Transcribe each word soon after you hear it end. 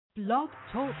Blog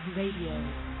Talk Radio.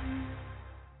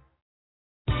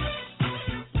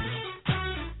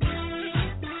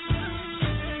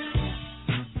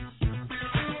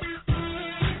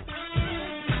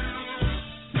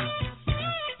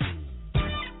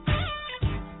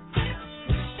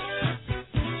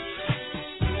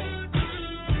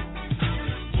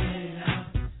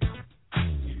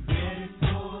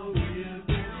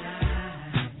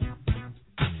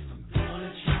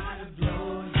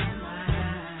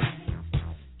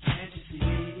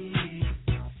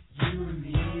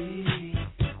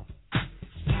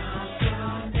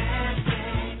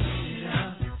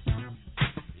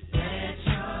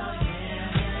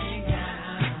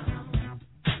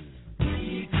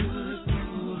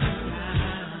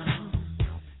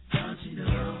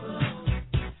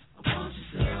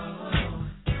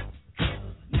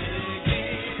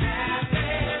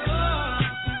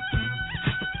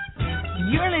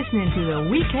 Listening to the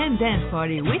Weekend Dance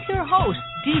Party with your host,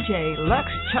 DJ Lux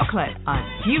Chocolate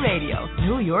on G-Radio,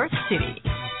 New York City.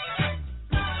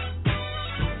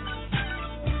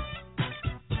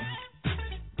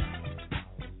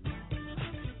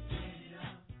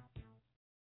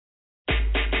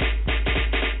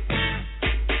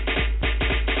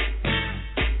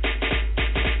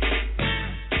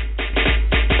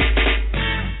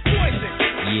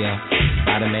 Yeah,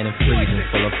 Spider-Man and freezing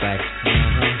full effect.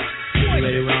 You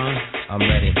ready, Ron? I'm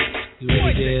ready. You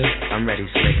ready, Div? I'm ready,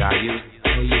 Slick. Are you?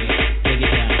 Oh, yeah. Take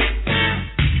it down.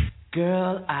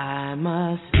 Girl, I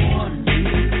must warn you.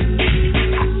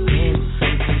 I sense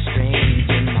something strange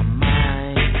in my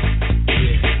mind.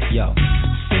 Yeah. Yo,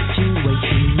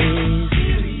 situation is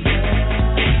serious.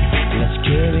 Let's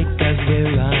cure it 'cause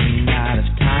we're running out of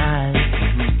time.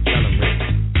 Tell 'em, Rick.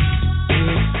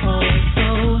 It's all so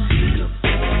beautiful.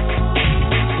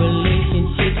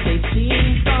 Relationships, they seem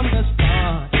from the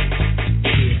start.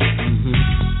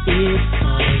 It's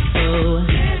also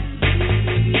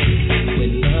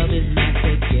when love is not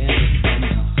together from the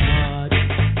heart.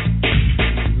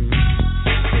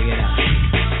 Check it out.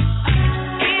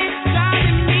 It's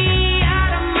driving me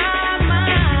out of my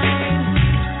mind.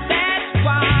 That's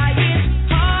why it's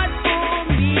hard for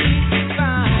me to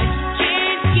find.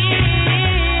 Can't get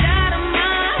it out of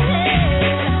my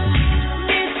head.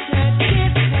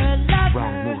 Miss her lover.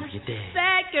 Wrong move, you're dead.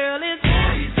 That girl is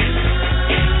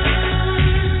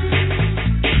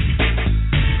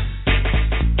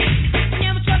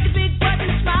never trust a big button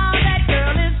smile. That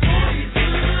girl is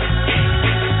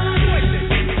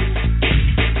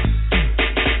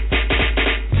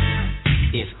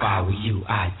If I were you,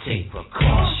 I'd take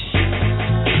precaution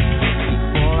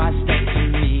before I step to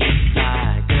meet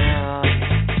my girl.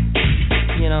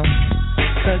 You know,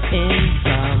 'cause in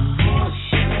some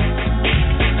motion,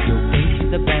 your face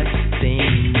is the best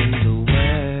thing in the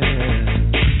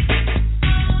world.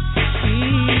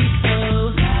 she's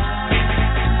so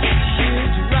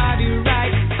she'll drive you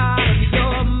right out of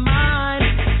your mind,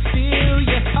 steal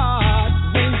your heart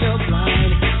when you're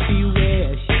blind.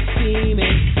 Beware, she's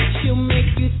scheming. She'll make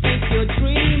you think you're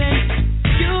dreaming.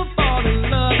 You'll fall in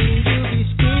love and you'll be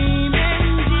screaming,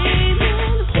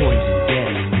 demon. Poison,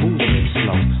 deadly, moving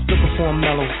slow. Looking for a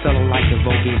mellow fellow like the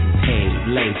Vogue getting paid.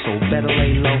 Late, so better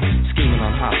lay low. Scheming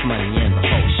on hot money and the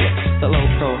whole show. The low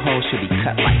pro hoe should be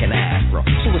cut like an afro.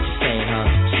 So what you saying, huh?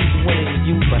 She's winning to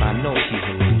you, but I know she's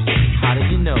a loser. How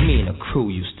did you know? Me and the crew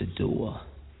used to do her.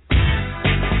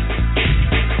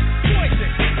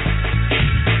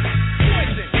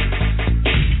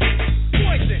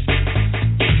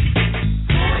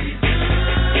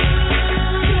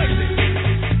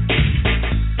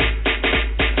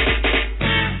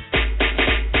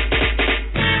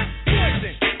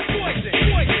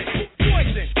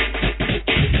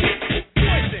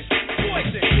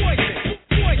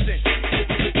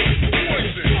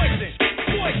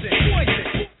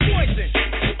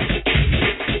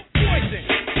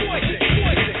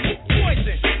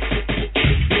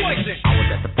 I was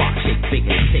at the bar, shake big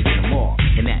and taking them all.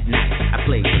 And that night, I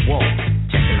played the wall.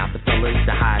 Checking out the fellas,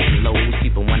 the highs and lows.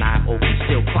 Keeping one eye open,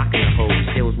 still clocking the hoes.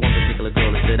 There was one particular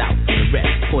girl that stood out from the rest.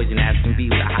 Poison ass can be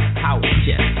with a high power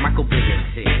chest. Michael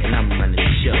Biggins here, and I'm running the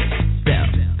show. Bell,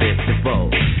 fifth the bow.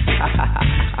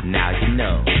 Now you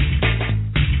know.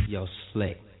 Yo,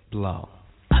 Slick, blow.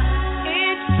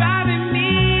 It's driving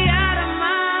me out of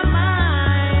my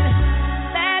mind.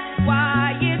 That's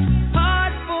why it's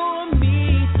hard for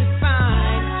me to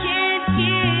find. Can't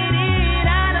get it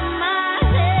out of my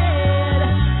head.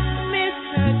 Miss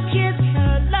her, kiss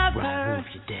her, love Right, her. move,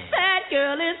 you're dead. That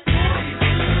girl is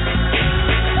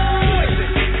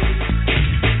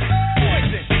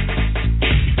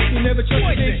You never trust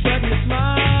a big button to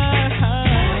smile.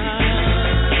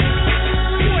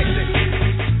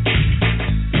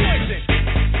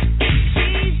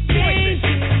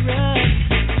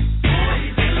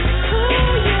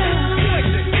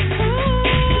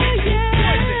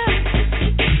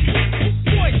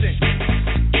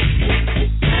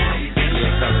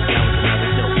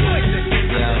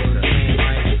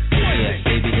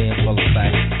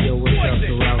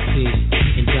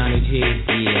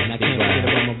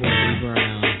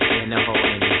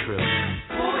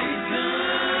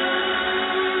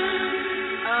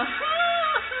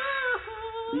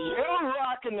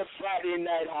 welcome to Friday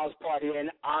Night House Party, and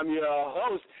I'm your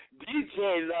host,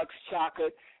 DJ Lux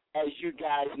Chocolate, as you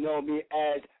guys know me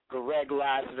as Greg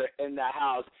Lassiter in the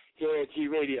house here at G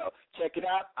Radio. Check it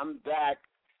out, I'm back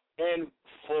in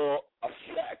full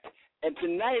effect. And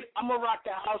tonight, I'm going to rock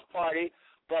the house party,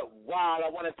 but wow, I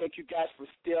want to thank you guys for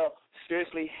still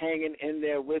seriously hanging in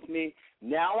there with me.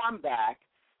 Now I'm back.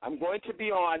 I'm going to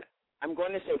be on, I'm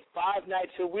going to say 5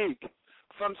 nights a week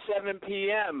from 7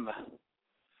 p.m.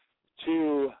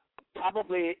 to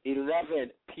probably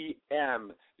 11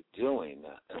 p.m. doing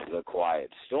The Quiet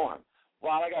Storm.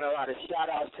 Well, I got a lot of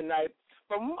shout-outs tonight,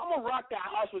 but I'm going to rock the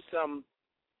house with some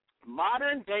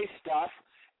modern-day stuff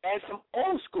and some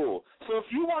old school. So if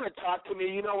you want to talk to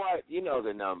me, you know what? You know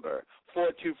the number,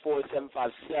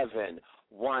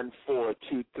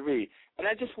 424-757-1423. And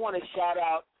I just want to shout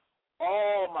out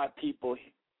all my people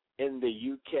in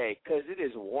the UK because it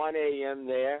is 1 a.m.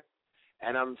 there.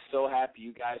 And I'm so happy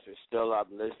you guys are still up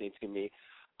listening to me.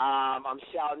 I'm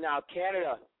shouting out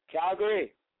Canada,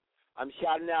 Calgary. I'm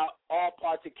shouting out all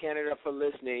parts of Canada for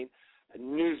listening.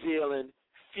 New Zealand,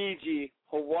 Fiji,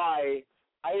 Hawaii.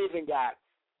 I even got,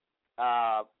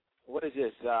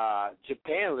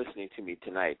 Japan listening to me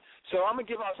tonight. So I'm going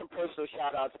to give out some personal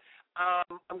shout-outs.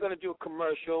 I'm going to do a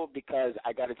commercial because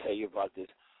I got to tell you about this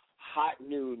hot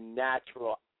new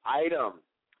natural item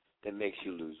that makes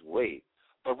you lose weight.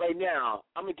 But right now,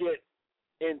 I'm going to get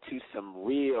into some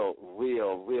real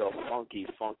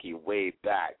funky way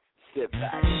back. Sit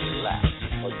back, relax,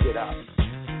 or get up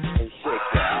and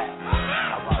shake your ass.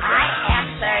 How about that? I am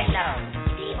Sir No,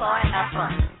 D-Boy of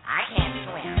Fun. I can't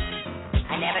swim.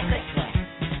 I never could swim.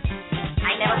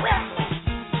 I never will swim.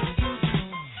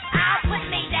 I'll put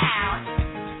me down,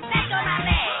 back on my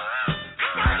legs. I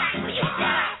told you, will you shut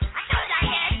up? I told you I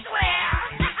can't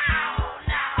swim. Oh,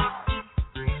 no.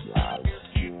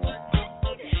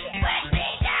 Put me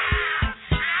down.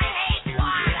 I hate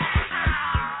water.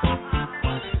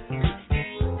 Will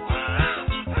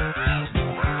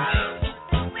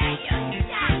you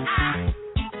shut up?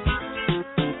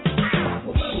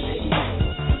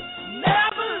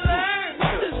 Never learned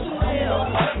to swim.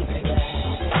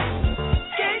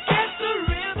 Can't catch the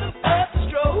rhythm of the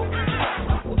stroke.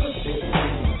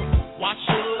 Why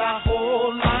should I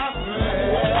hold my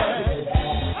breath?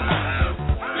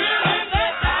 Feeling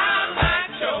that I might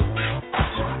choke.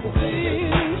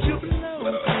 Things you know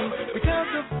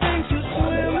because of things you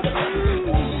swim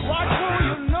through. Watch for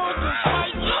your nose to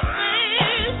fight your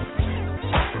face.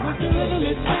 With the rhythm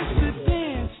it takes to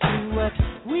dance to what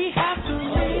we have to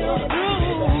live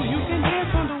through. You can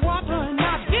dance underwater and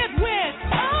not get wet.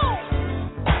 Oh!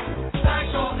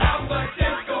 Psycho Alpha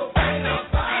Disco Beta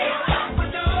Bio Alpha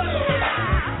Doodle.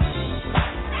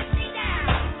 Put me down,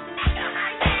 back on my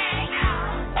legs.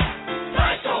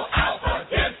 Psycho Alpha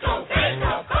Disco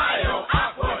Beta Bio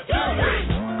Alpha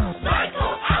Doodle. Psycho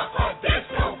Alpha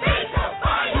Disco Beta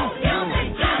Bio Doodle. I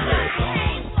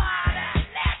hate water.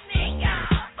 Let me go.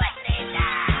 Put me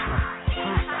down.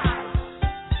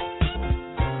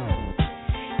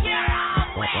 You're all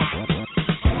wet.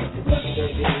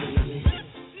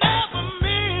 Never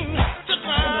mean to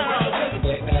cry.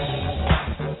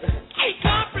 Can't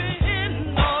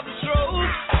comprehend all the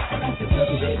strokes.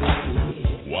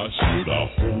 Why should I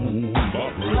hold my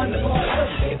breath?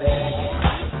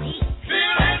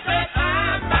 Feeling that I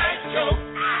might choke.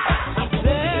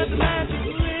 There's magic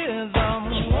rhythm,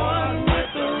 one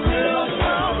with the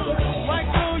rhythm. Right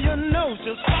through your nose,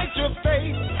 just like your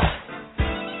face.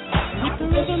 With the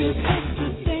rhythm, it takes to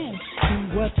dance to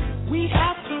what we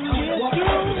have to live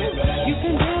through. You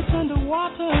can dance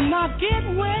underwater and not get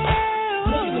wet.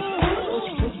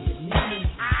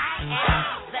 I am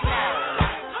the No.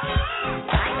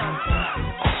 I don't swim.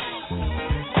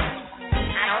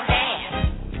 I don't dance.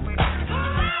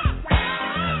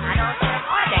 I don't swim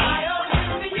or dance.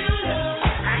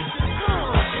 I'm too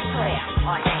cool to swim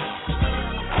or dance.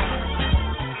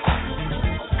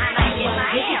 I might get my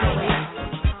hair wet.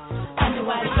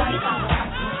 Underwater,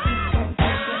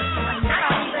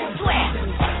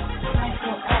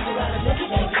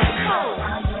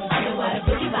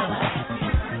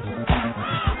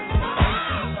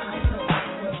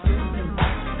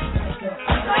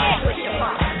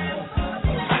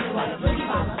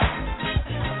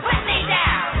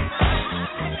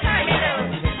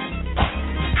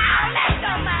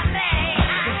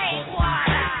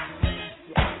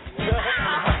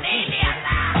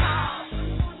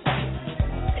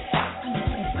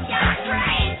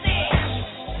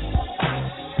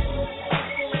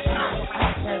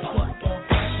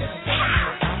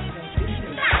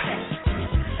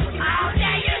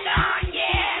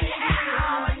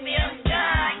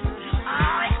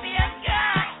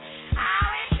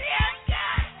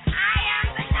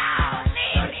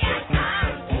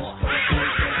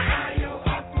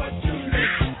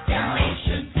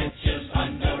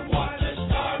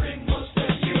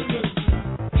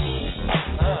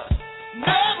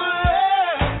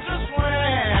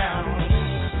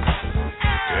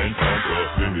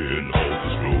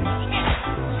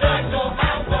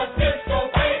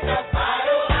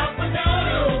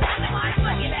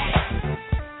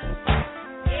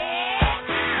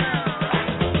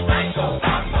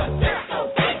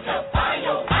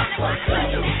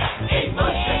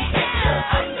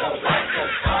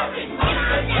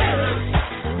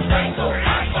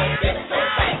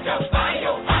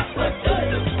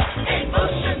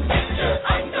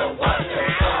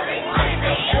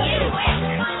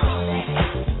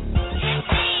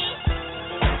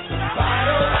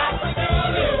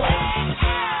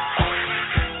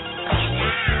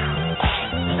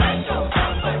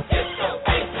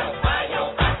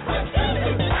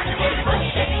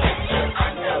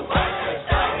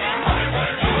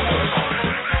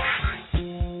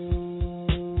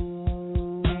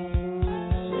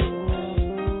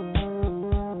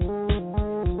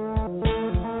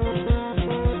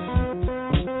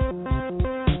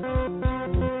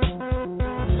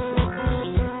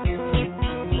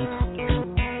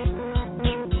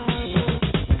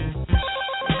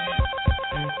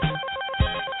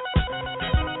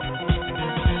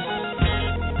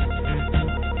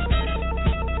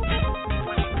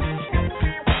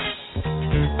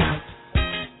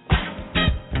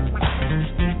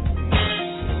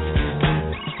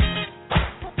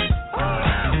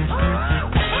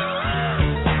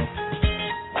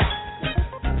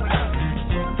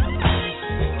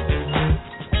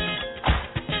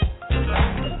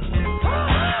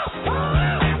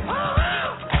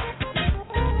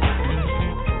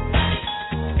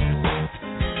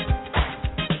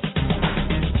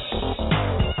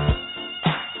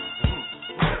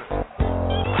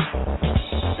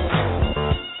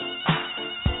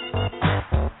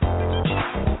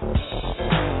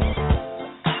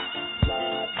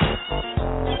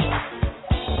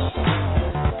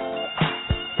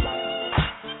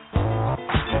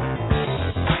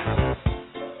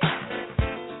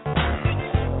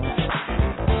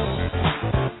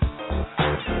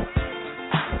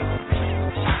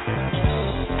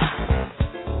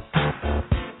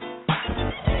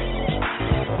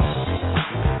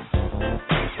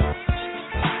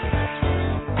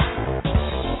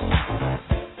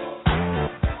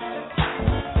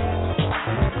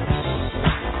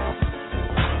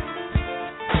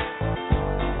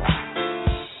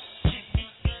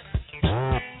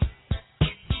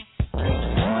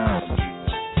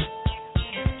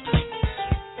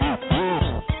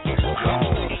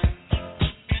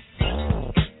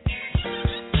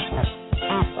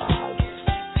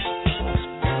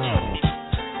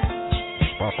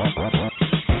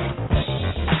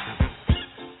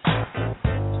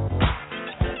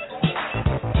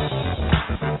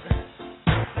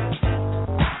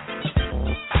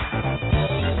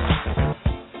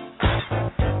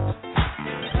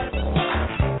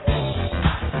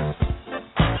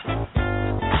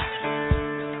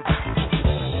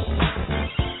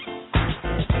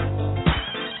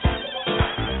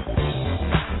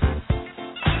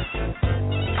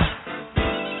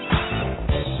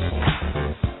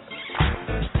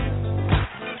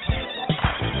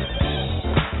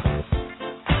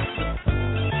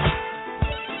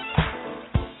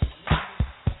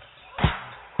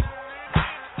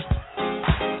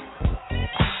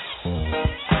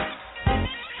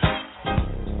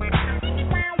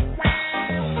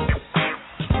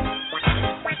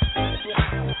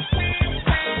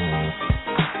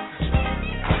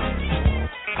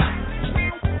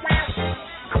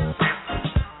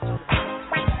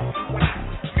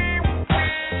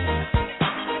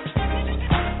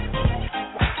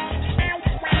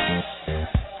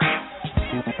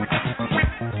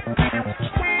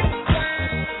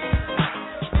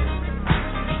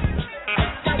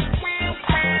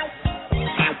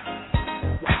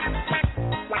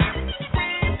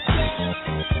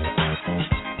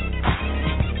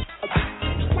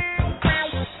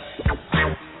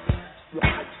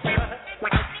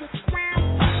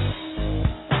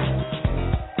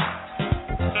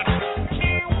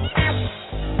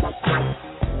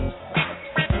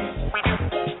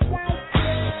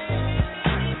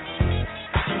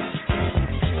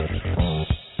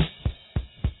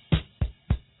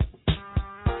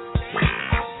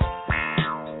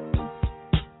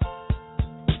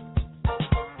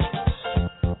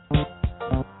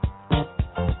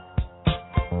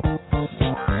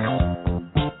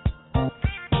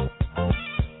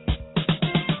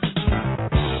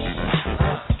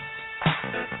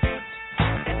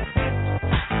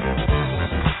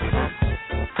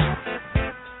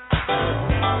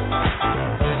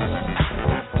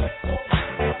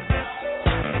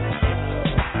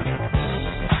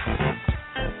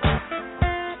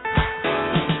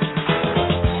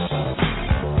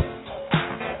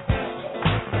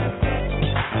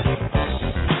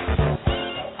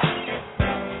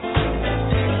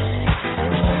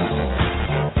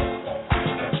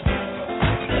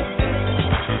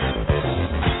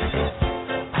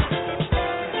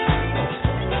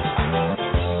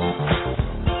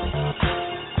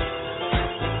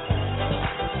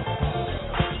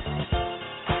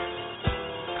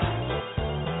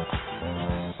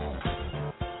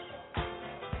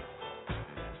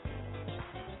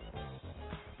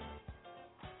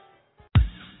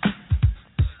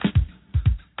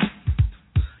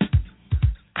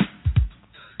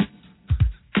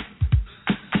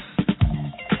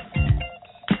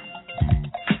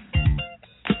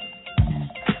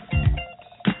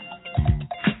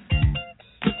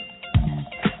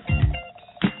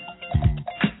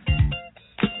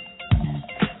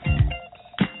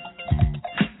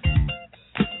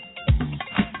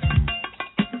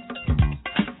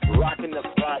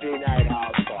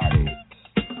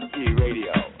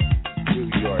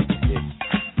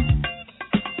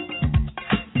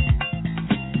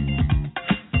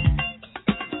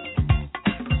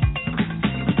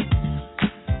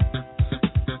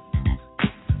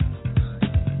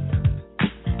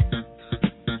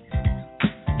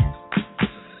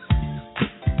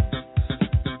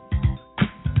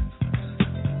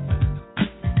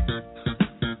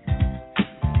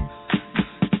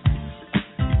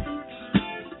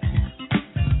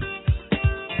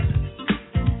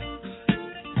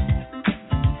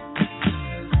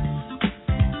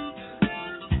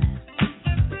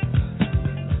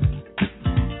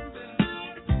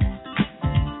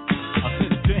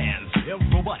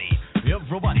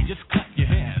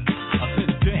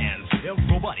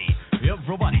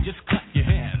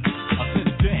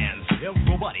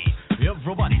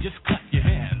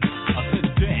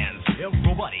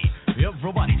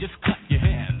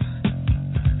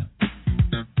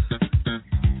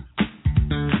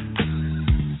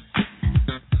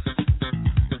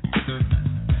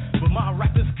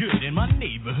 good in my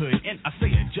neighborhood, and I say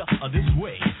it just this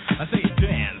way. I say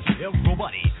dance,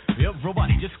 everybody,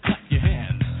 just clap your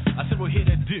hands. I said we're here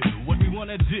to do what we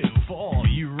want to do for all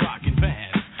you rockin'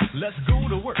 fans. Let's go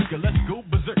to work, let's go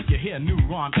berserk. You hear a new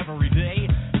rhyme every day,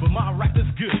 but my rap is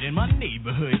good in my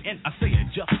neighborhood, and I say it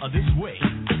just this way.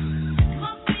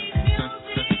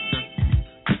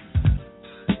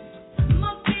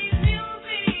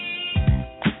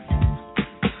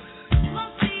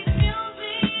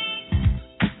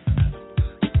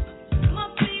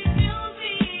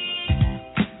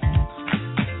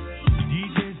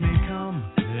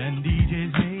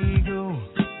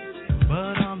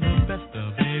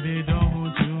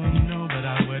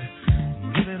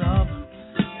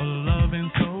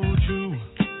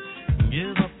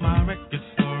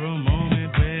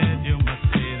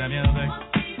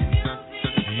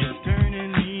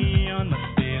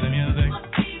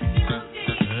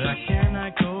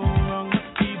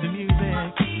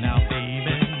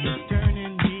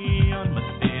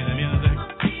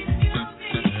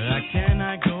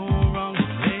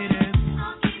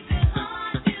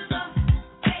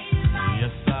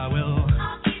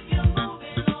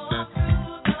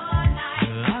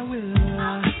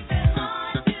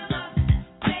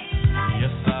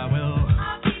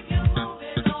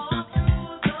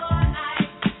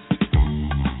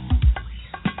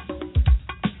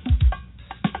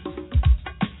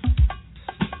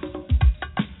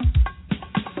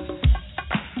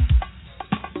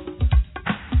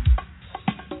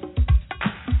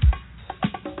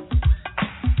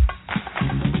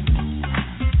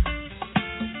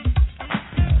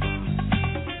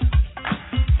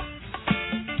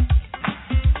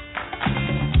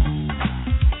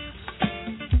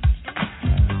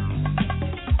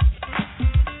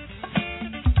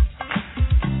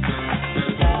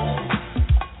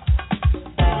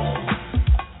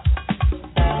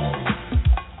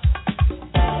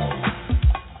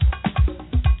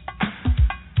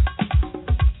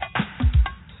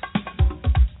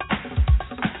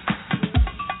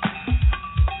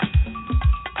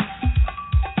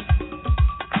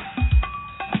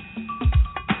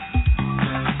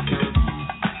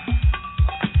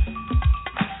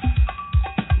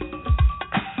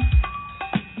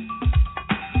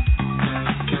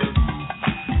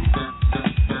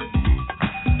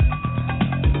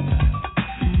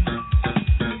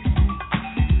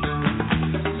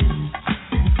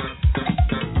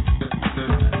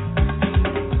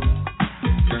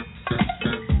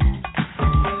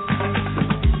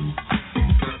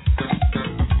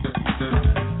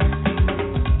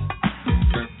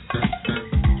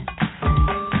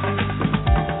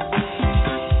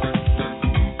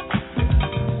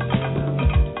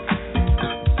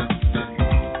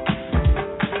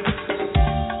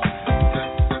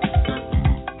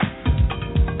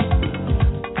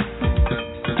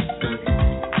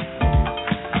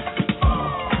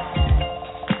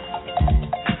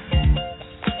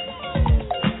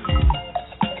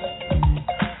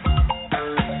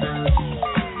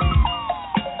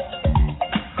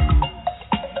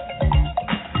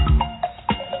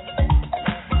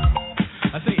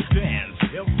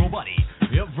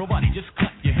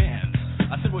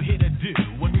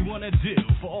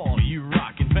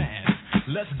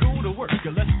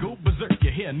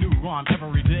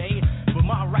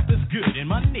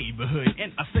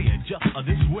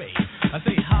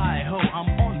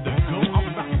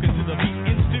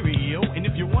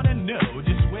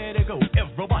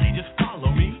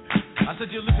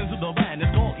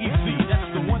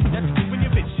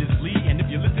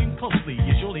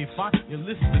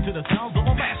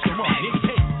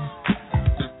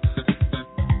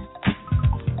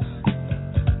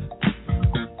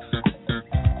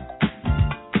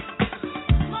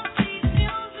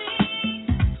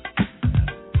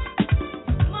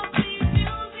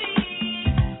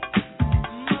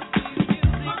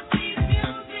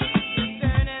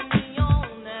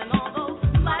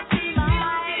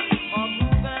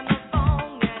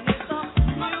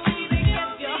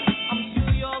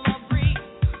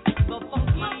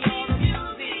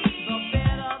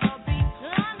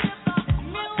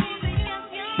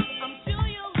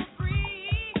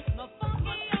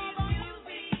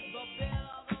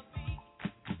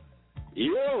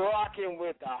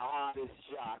 With the hottest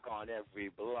jock on every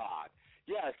block.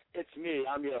 Yes, it's me.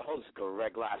 I'm your host,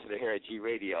 Greg Lassiter, here at G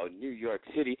Radio, New York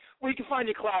City, where you can find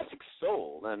your classic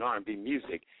soul and R&B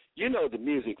music. You know, the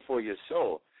music for your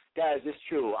soul. Guys, it's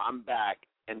true. I'm back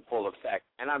in full effect,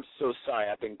 and I'm so sorry.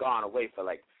 I've been gone away for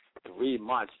like 3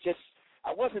 months.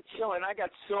 I wasn't chilling. I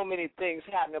got so many things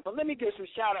happening. But let me give some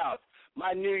shout-outs.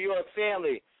 My New York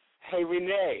family. Hey,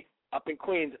 Renee, up in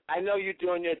Queens. I know you're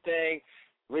doing your thing.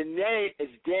 Renee is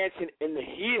dancing in the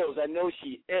heels. I know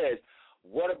she is.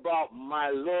 What about my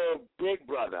little big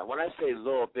brother? When I say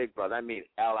little big brother, I mean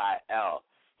L-I-L.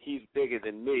 He's bigger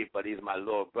than me, but he's my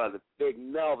little brother, Big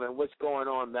Melvin. What's going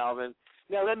on, Melvin?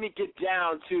 Now, let me get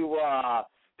down to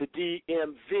the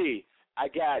DMV. I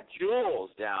got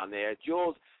Jules down there.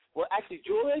 Jules, well, actually,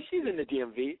 Jules, she's in the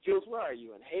DMV. Jules, where are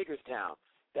you? In Hagerstown.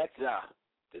 That's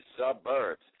the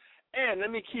suburbs. And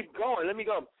let me keep going. Let me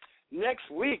go. Next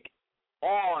week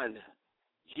on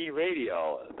G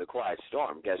Radio, The Quiet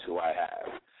Storm, guess who I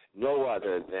have? No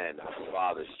other than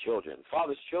Father's Children.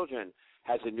 Father's Children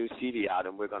has a new CD out,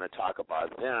 and we're going to talk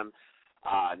about them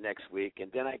next week.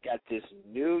 And then I got this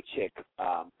new chick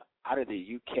out of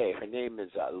the UK. Her name is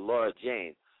Laura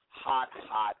Jane. Hot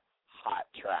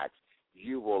tracks.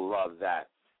 You will love that.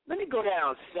 Let me go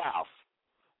down south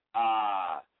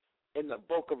in the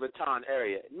Boca Raton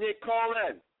area. Nick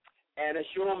Collin, Anna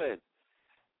Schulman.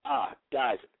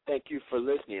 Guys, thank you for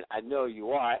listening. I know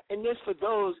you are. And just for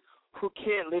those who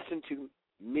can't listen to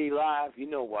me live, you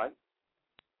know what?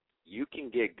 You can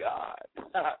get God.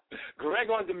 Greg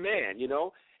on Demand, you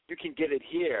know. You can get it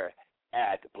here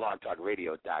at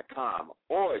blogtalkradio.com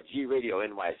or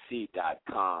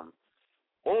gradioNYC.com.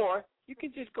 Or you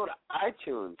can just go to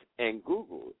iTunes and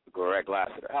Google Greg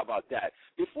Lassiter. How about that?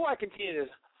 Before I continue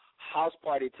this house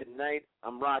party tonight,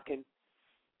 I'm rocking.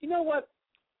 You know what?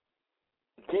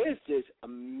 There's this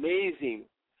amazing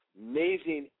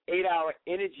 8-hour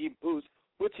energy boost,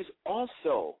 which is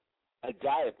also a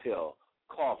diet pill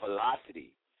called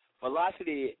Velocity.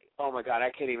 Velocity, oh my God,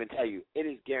 I can't even tell you. It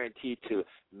is guaranteed to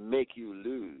make you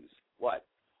lose, 1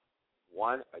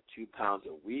 or 2 pounds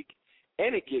a week,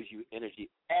 and it gives you energy,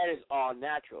 and it's all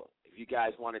natural. If you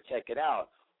guys want to check it out,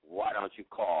 why don't you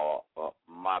call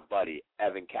my buddy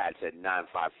Evan Katz at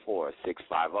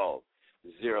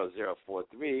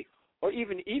 954-650-0043, or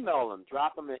even email him.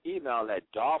 Drop him an email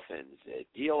at dolphins,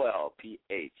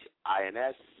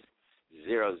 DOLPHINS,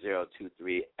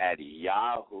 0023 at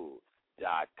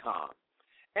yahoo.com.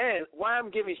 And why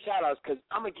I'm giving shout-outs, because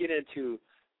I'm going to get into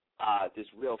this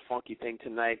real funky thing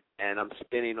tonight, and I'm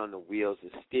spinning on the wheels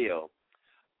of steel.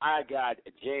 I got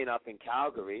Jane up in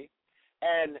Calgary,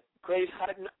 and Grace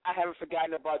Hutton, I haven't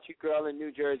forgotten about you, girl, in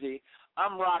New Jersey.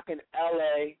 I'm rocking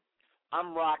L.A.,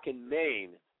 I'm rocking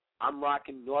Maine, I'm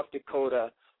rocking North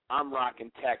Dakota, I'm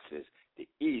rocking Texas, the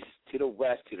east to the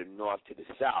west to the north to the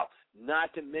south,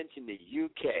 not to mention the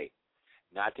UK,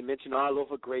 not to mention all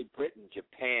over Great Britain,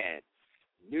 Japan,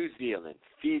 New Zealand,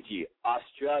 Fiji,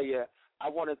 Australia. I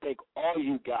want to thank all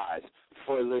you guys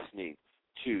for listening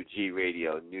to G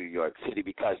Radio New York City,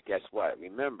 because guess what?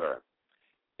 Remember,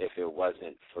 if it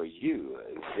wasn't for you,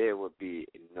 there would be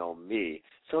no me.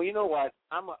 So you know what?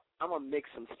 I'm gonna mix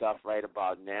some stuff right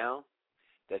about now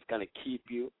that's going to keep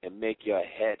you and make your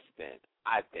head spin,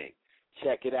 I think.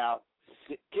 Check it out.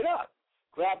 Get up.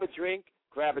 Grab a drink.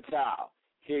 Grab a towel.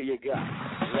 Here you go.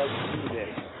 Let's do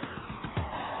this.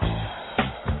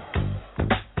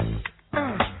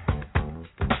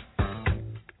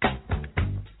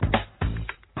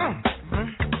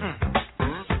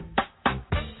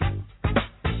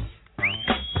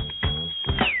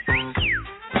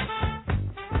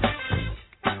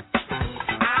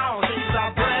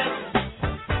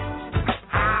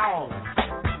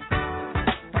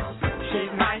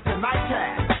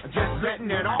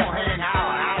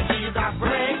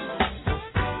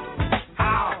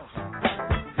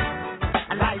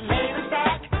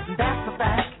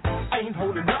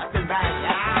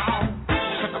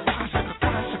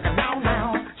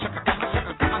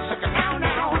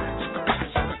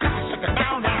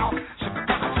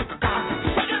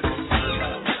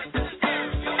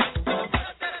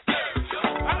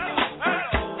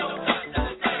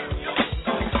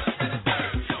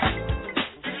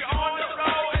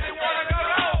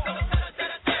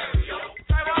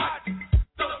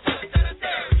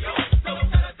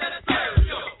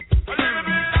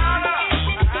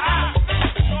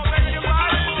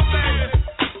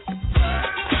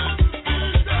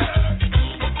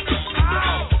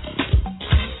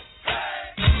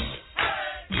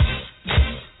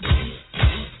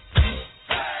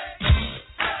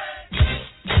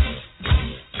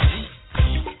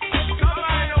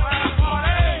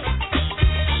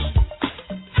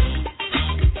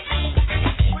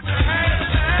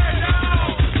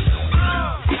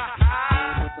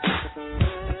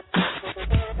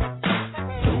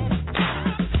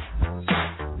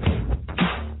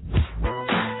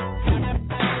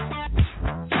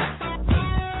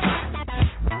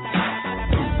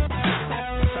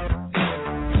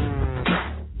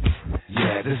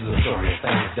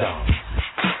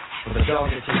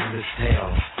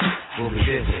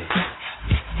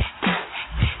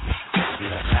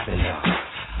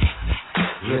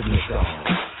 rhythmic dog,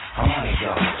 harmonic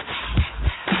dog,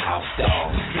 house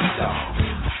dog, street dog,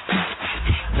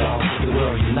 dogs of the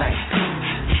world unite,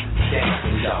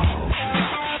 dancing dog.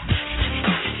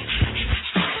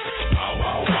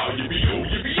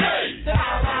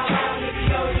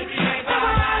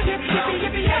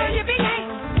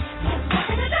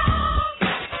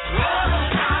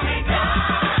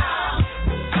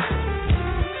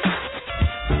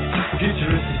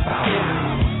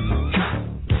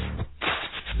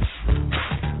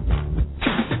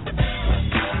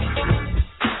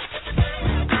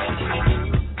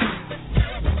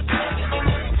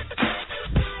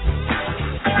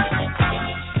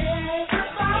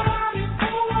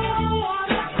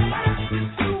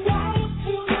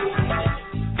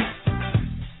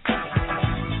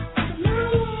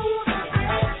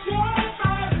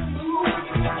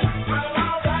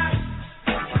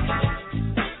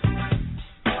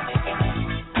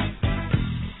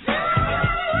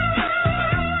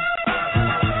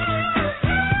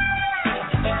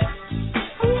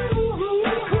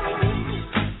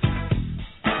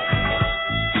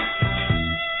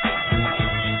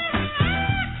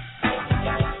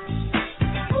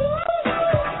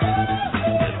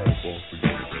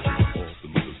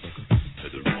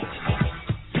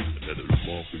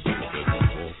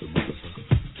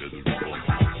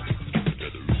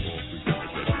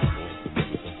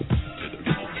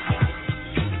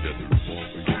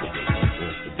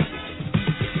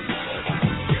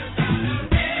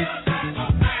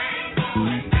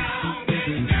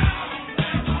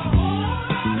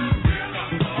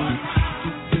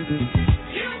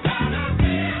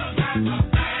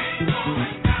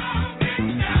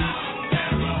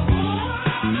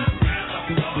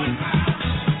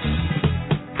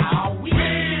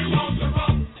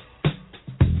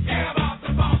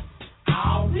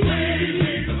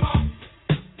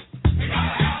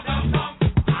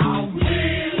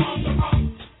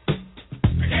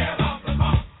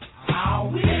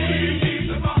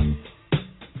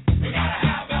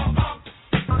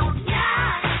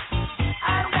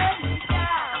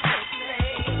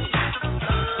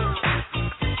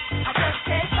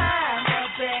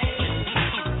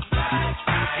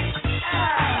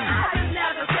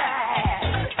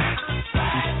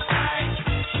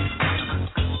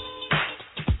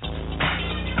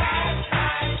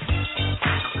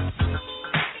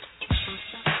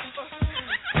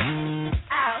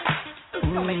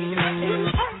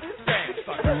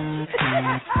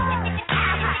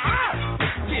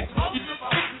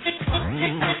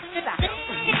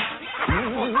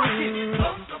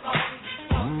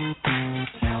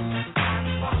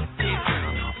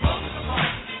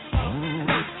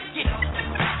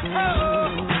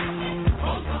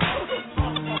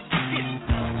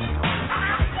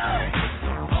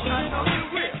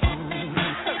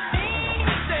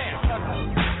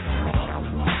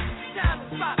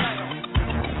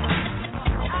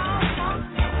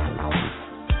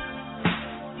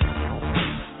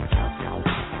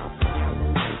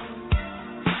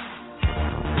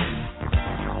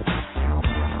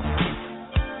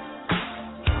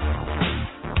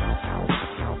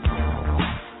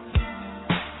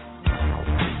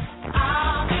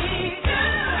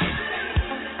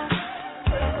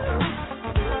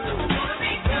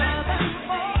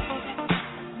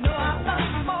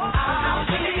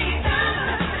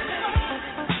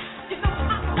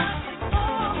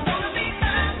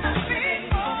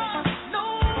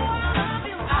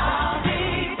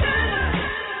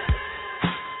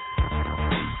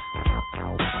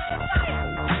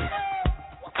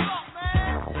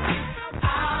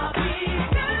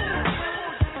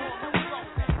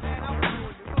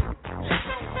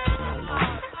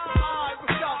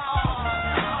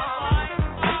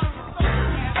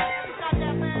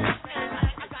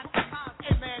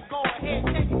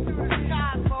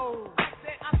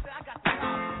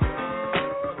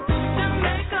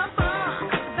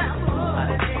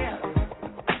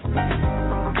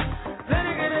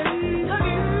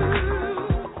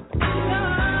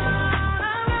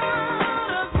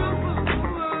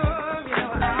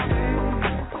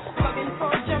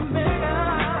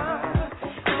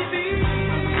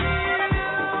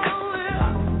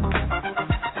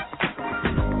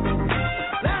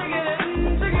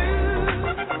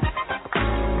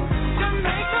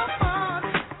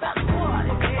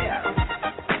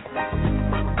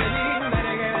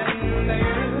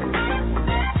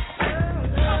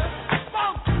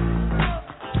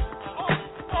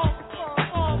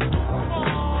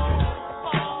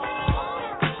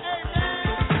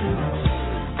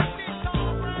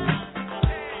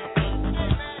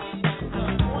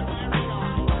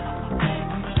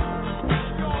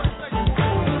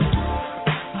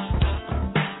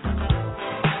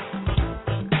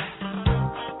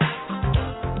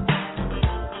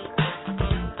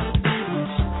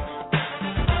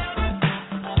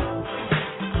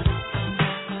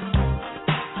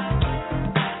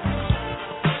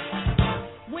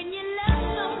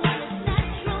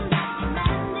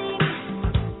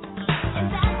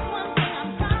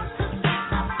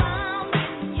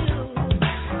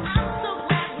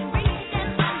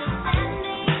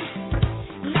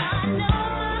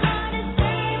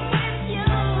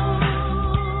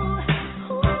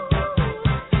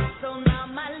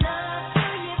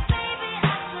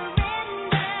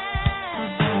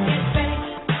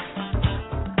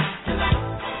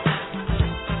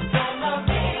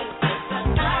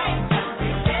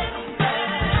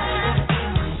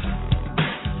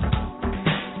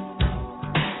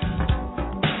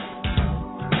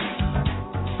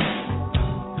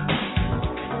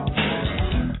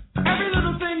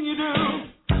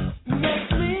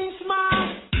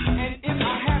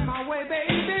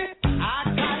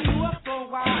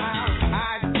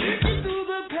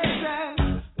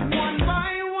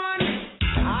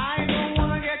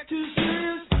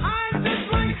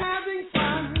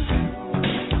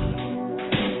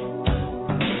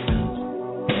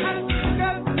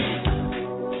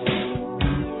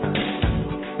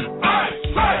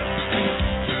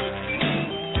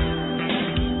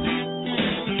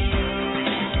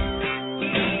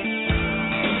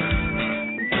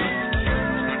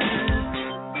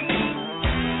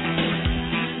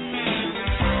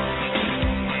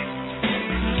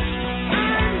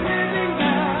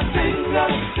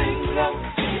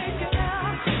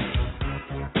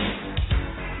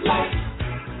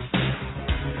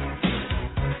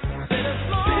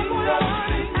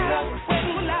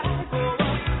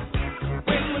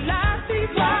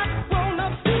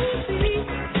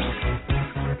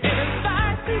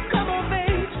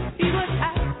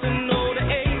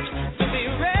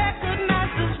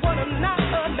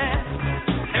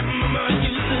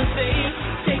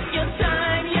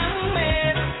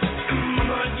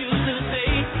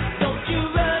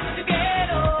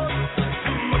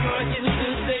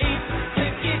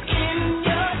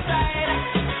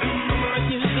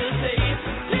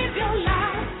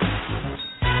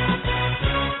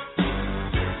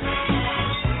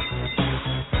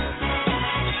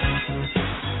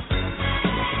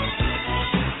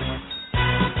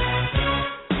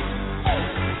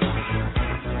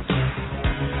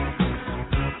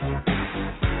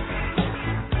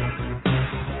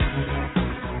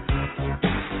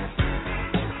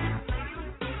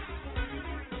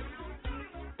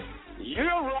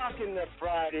 the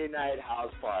Friday Night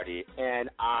House Party, and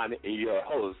I'm your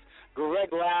host, Greg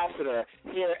Lassiter,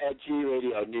 here at G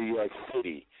Radio New York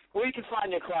City, where you can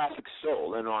find your classic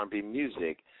soul and R&B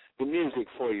music, the music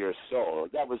for your soul.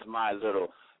 That was my little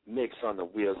mix on the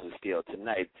Wheels of Steel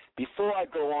tonight. Before I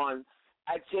go on,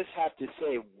 I just have to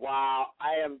say, wow,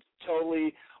 I am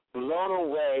totally blown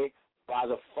away by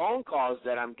the phone calls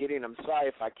that I'm getting. I'm sorry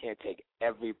if I can't take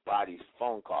everybody's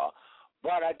phone call,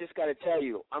 but I just got to tell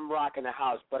you, I'm rocking the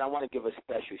house, but I want to give a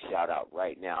special shout-out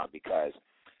right now because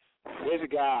there's a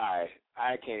guy,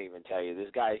 I can't even tell you, this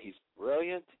guy, he's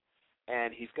brilliant,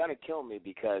 and he's going to kill me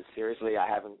because, seriously, I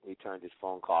haven't returned his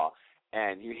phone call,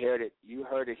 and you heard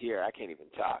it here. I can't even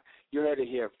talk. You heard it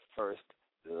here first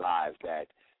live that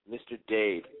Mr.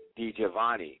 Dave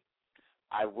DiGiovanni,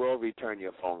 I will return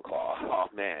your phone call. Oh,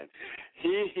 man.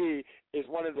 He is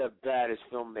one of the baddest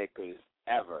filmmakers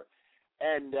ever.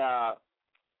 And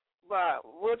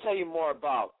we'll tell you more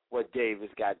about what Dave has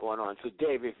got going on. So,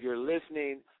 Dave, if you're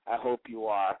listening, I hope you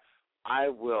are. I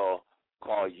will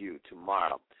call you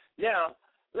tomorrow. Now,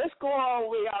 let's go all the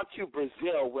way out to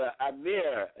Brazil, where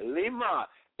Amir Lima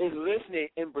is listening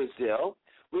in Brazil.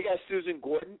 We got Susan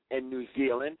Gordon in New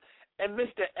Zealand, and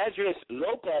Mr. Edris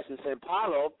Lopez in Sao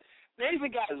Paulo. They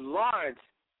even got Lawrence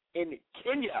in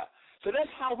Kenya. So that's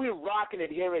how we're rocking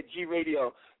it here at G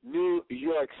Radio New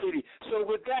York City. So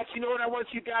with that, you know what I want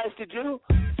you guys to do?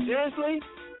 Seriously?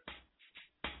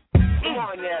 Come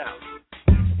on now.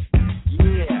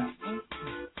 Yeah.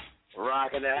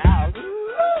 Rocking the house.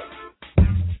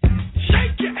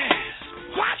 Shake your ass.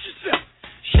 Watch yourself.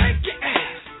 Shake your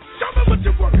ass. Tell me what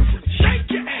you're working with. Shake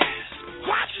your ass.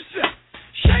 Watch yourself.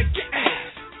 Shake your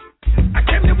ass. I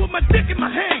came there with my dick in my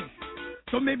hand.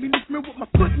 So maybe miss me with my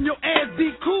foot in your ass,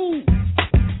 be cool.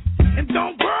 And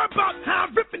don't worry about how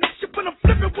I'm ripping this shit when I'm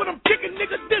flipping, when I'm kicking,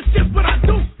 nigga, this is what I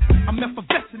do. I'm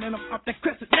effervescent and I'm off that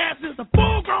crescent. Ass is a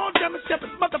full-grown German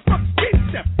Shepherd, motherfuckers keep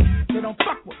stepping. They don't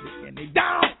fuck with me and they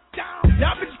down.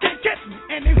 Y'all bitches can't catch me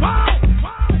and they wow.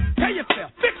 Pay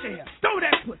yourself, fix your hair, throw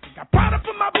that pussy. Got Prada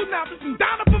for my boo now, and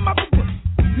Donna for my boo pussy.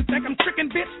 You think I'm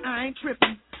tricking, bitch? I ain't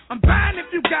tripping. I'm buying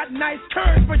if you got nice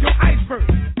curves for your iceberg.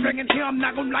 Bringing here, I'm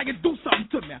not gonna like it, do something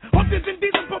to me. Hope this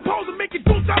indecent proposal make you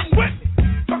do something with me.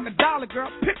 Fuck a dollar, girl,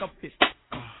 pick up this.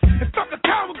 And fuck a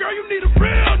coward, girl, you need a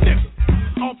real nigga.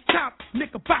 Off top,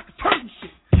 knickerbocker, turn shit.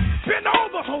 Bend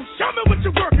over, ho, show me what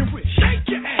you're working with. Shake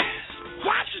your ass,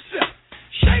 watch yourself.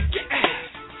 Shake your ass,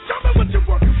 show me what you're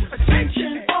working with.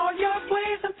 Attention, all your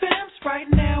plays and pimps right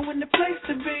now in the place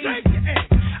to be. Shake your ass.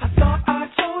 I thought I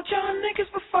told y'all niggas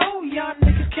before, y'all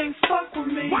niggas can't fuck with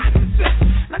me. Watch yourself.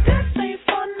 Now this ain't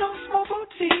fun, no small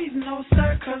booties, no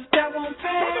sir, cause that won't Show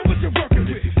pay. me what you're working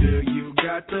with. If you feel you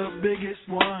got the biggest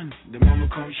one, the mama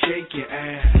come shake your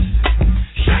ass.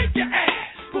 Shake your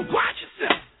ass, but watch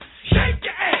yourself. Shake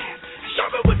your ass. Show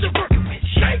me what you're working with.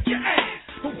 Shake your ass,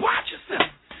 but watch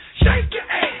yourself. Shake your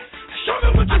ass. Show me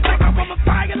what you're working with. I'm a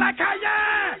fire like I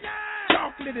am.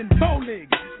 Chocolate and bow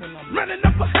legs when I'm running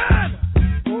up behind her.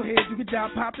 Go ahead, you get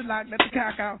down, pop the lock, let the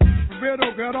cock out. For real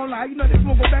though, girl, don't lie. You know this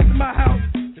won't go back to my house.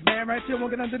 The man right here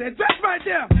won't get under that dress right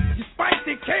there. You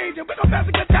spicy cage and we gon' pass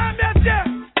a good time down there.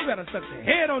 You gotta suck the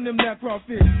head on them there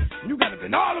crawfish. You gotta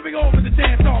been all the way over to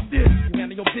dance off this. You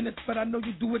handle your business, but I know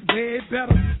you do it way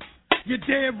better. You're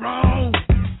dead wrong.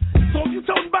 So if you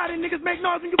told body niggas make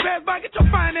noise when you pass by, get your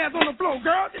fine ass on the floor,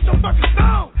 girl. It's your fucking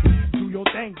song. Do your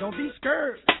thing, don't be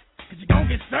scared, cause you gon'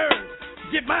 get served.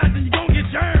 Get mine, then you gon' get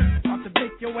germed. Off to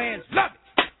make your ass love it.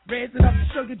 Raise it up to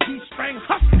show your G-string,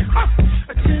 hustle.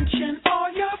 Attention,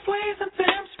 all your plays and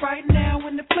pimps right now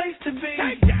in the place to be.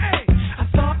 Shake your ass. I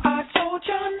thought I told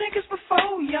y'all niggas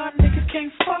before, y'all niggas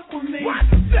can't fuck with me. Watch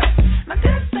yourself. Now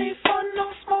this ain't fun,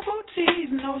 no small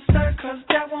booties, no sir, cause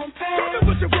that won't pay. Show me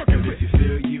what you're working with. If you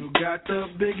feel you got the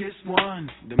biggest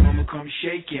one, the mama come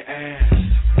shake your ass.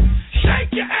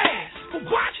 Shake your ass, but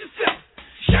watch yourself.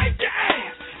 Shake your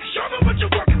ass. Show me what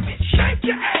you're working with. Shake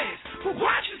your ass, but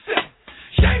watch yourself.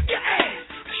 Shake your ass.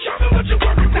 Show me what you're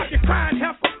working with. You're crying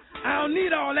heifer. I don't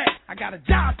need all that. I got a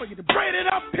job for you to braid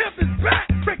it up, pimp his back.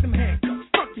 Break them handcuffs.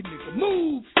 Fuck you, nigga.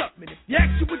 Move something. If you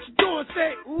ask you what you doing,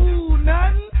 say, ooh,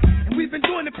 nothing. And we've been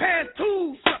doing the past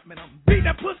two something. I'm beating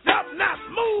that pussy up, not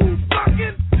smooth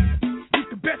fucking. You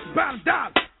can bet you about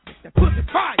 $1. If that pussy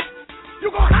fire, you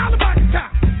gon' holler about the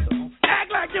top. So don't act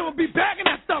like you will be backing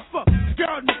that stuff up.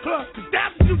 Girl in the club, cause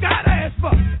that's what you got ass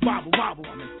for. Wobble, wobble,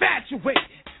 I'm infatuated.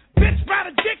 Bitch ride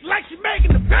a dick like she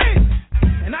making the baby.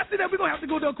 And I see that we gonna have to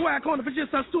go to a quiet corner for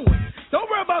just us two. Don't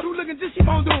worry about who looking, just keep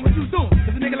on doing what you doing.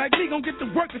 Cause a nigga like me gon' get to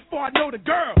work before I know the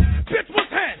girl. Bitch,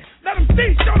 what's happening? Let them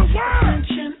see, show the world.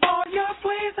 Attention, all your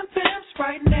plays and pimps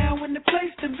right now in the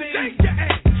place to be. Shake your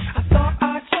ass. I thought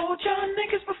I told y'all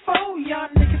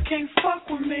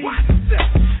me. Watch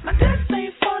yourself. Now this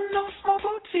ain't for no smoke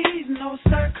OTs, no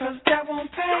sir, cause that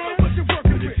won't pass. But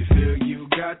if you feel you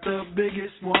got the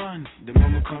biggest one, then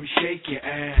mama come shake your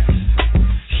ass.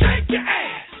 Shake your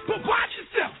ass, but watch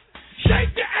yourself.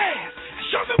 Shake your ass,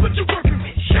 show me what you're working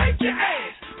with. Shake your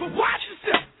ass, but watch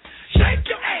yourself. Shake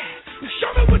your ass,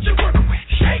 show me what you're working with.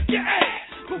 Shake your ass,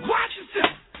 but watch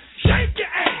yourself. Shake your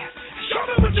ass, show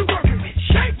me what you're working with.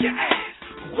 Shake your ass,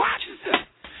 but watch yourself.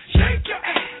 Shake your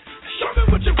ass, show me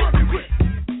what you're working with.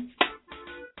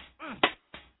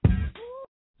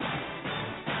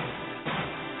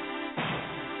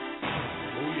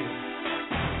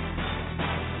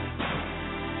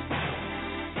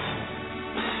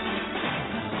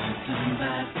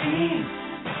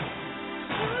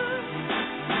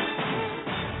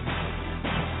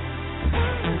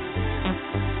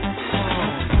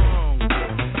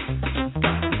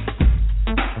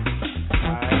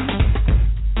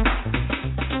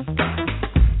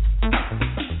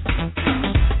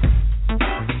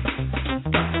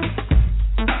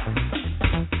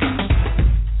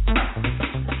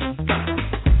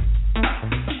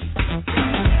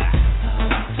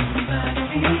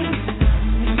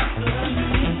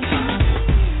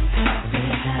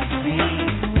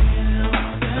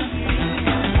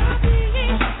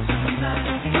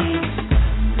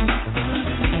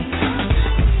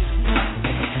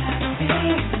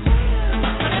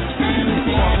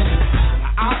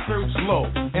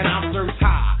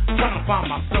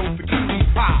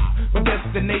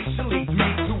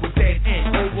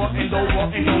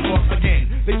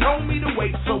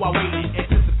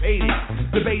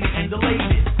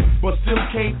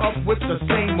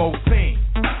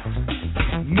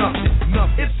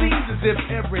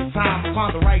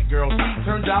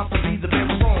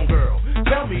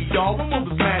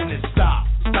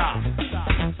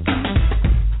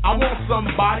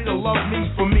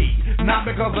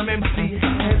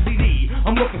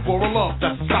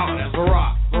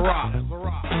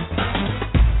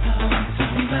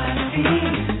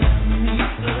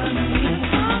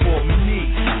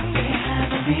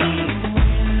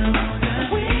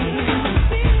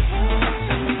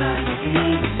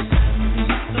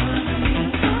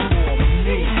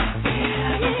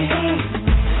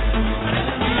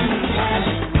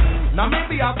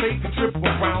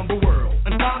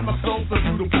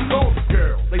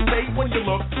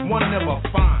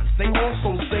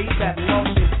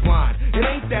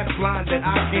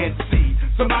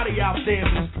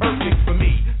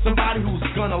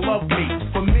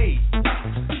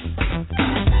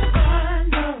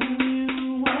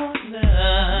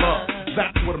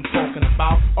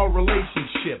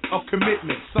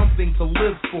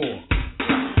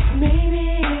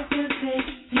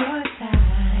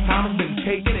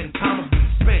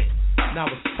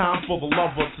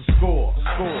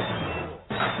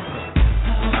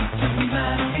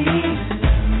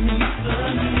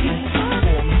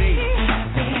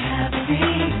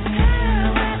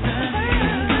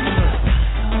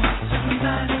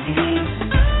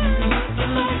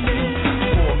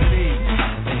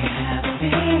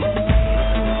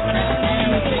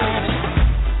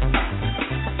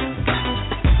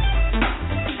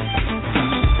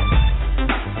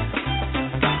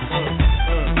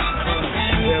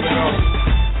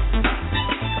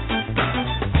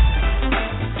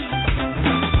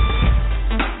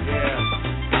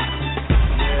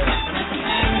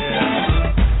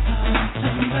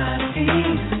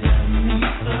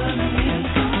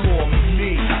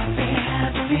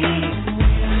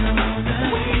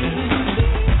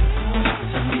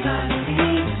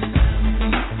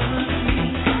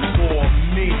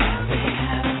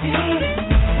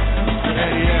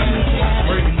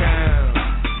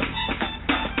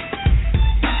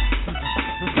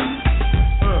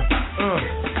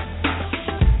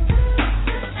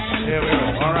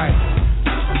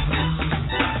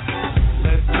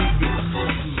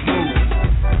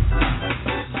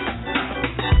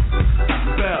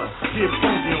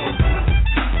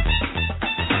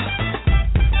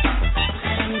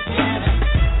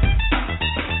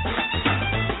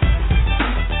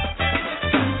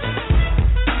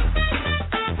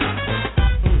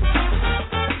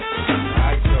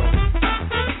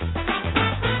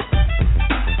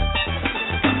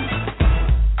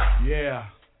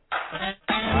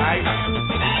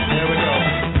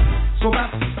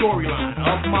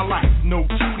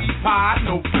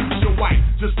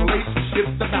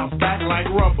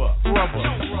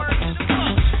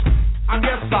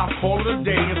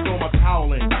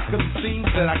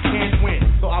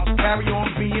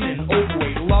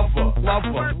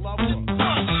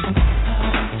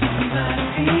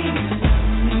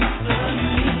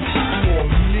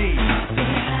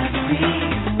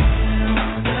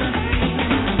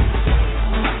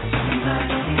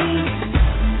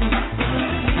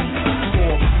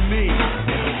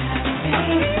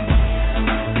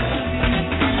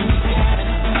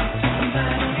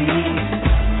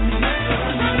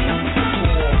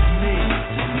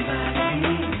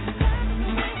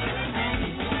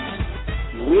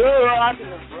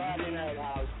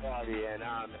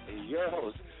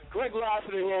 Greg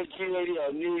Lassiter here at G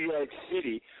Radio, New York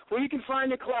City, where you can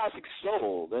find the classic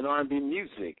soul and R&B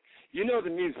music. You know the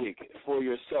music for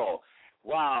your soul.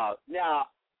 Wow. Now,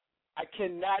 I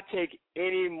cannot take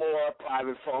any more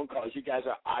private phone calls. You guys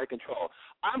are out of control.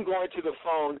 I'm going to the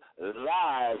phone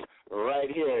live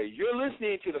right here. You're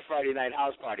listening to the Friday Night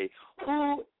House Party.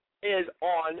 Who is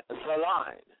on the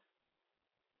line?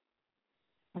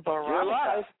 Veronica. You're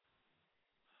live.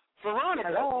 Veronica,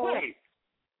 hello. Wait.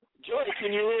 Joy,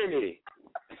 can you hear me?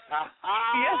 Yes,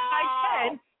 I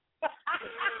can.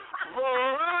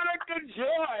 Veronica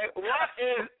Joy, what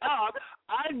is up?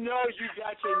 I know you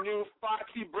got your new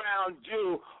Foxy Brown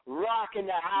do rocking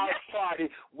the house party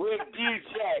with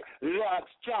DJ Lux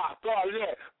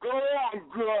Chocolate. Go on,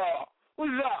 girl.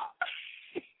 What's up?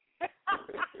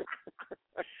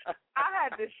 I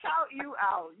had to shout you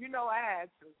out. You know I had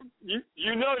to.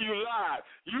 You know you live.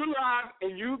 You live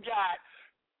and you got,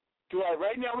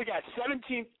 right now we got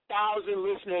 17,000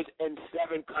 listeners in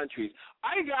 7 countries.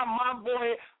 I got my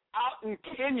boy out in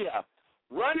Kenya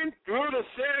running through the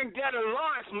Serengeti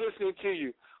Lawrence listening to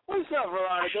you. What's up,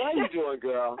 Veronica? How you doing,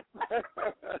 girl? I'm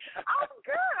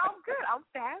good. I'm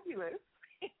fabulous.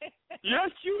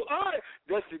 Yes, you are.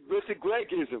 That's a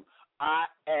Gregism. I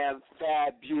am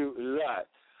fabulous.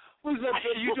 What's up,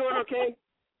 baby? You doing okay?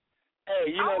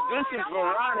 Hey, you know, this is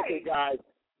Veronica, guys.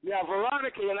 Now,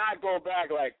 Veronica and I go back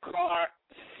like car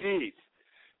seats.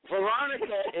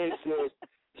 Veronica is just,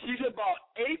 she's about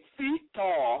 8 feet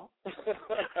tall,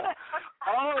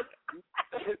 all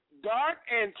dark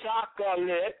and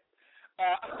chocolate.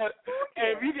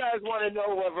 And if you guys want to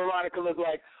know what Veronica looks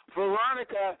like,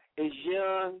 Veronica is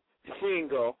young,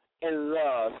 single, and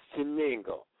loves to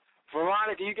mingle.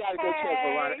 Veronica, you got to go check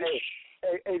Veronica.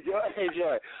 Hey,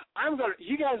 Joy.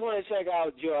 You guys want to check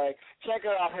out Joy? Check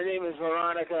her out. Her name is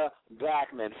Veronica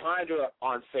Blackman. Find her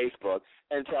on Facebook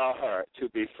and tell her to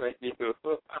befriend you.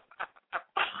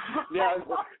 Now,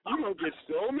 you're going to get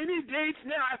so many dates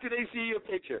now after they see your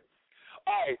picture.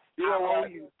 All right, you know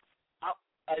what?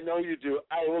 I know you do.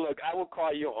 I will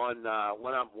call you on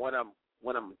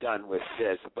when I'm done with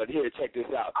this. But here, check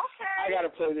this out. Okay. I got to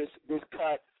play this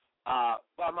cut.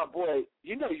 By my boy,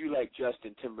 you know you like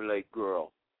Justin Timberlake,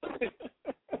 girl.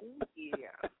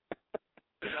 Yeah.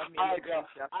 All right, girl.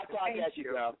 I'll talk at you,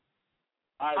 girl.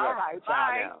 All right, bye.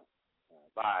 Ciao now.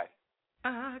 Bye.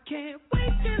 I can't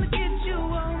wait till I get you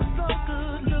on the floor,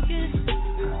 good looking.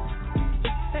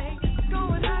 Hey,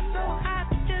 going hot, so hot,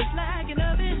 just like an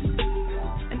oven.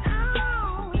 And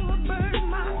I'll burn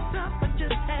myself, I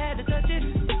just had to touch it.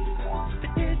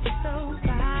 But it's so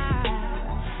fine,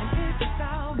 and it's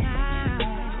all mine.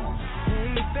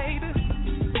 Hey, baby,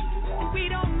 we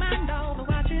don't mind all the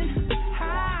watching.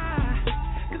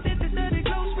 Cause if they study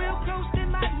close, real close, they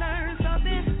might learn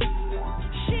something.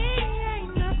 She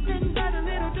ain't nothing but a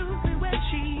little doofy when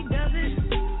she does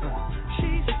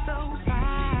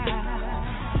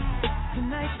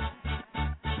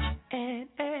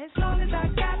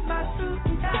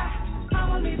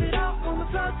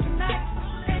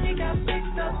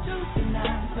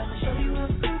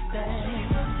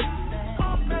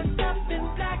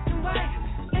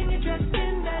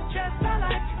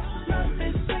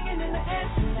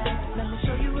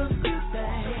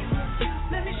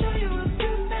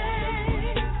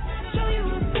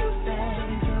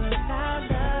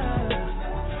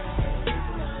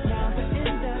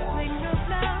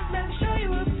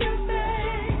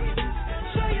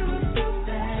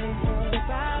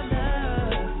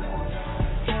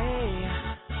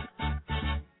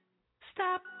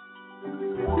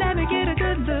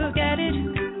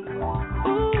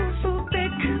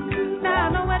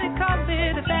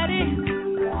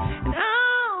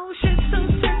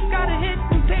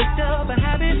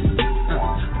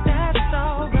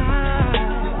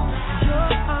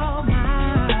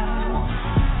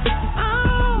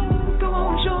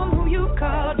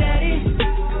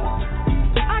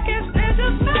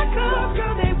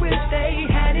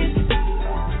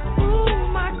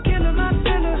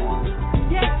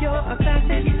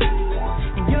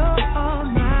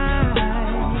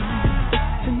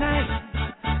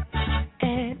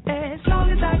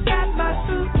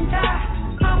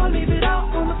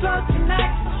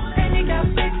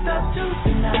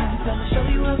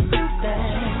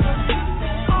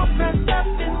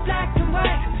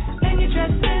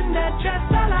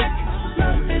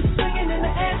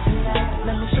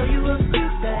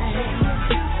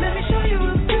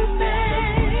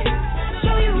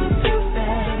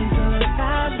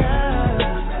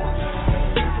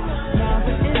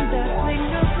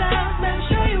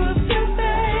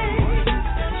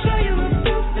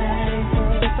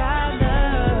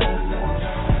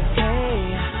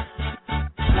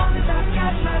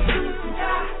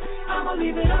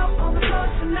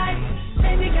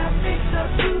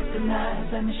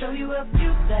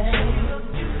few things.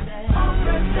 All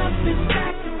dressed up in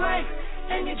black and white,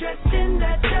 and you're dressed in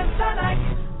that dress I like.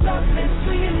 Love is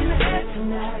swinging in the air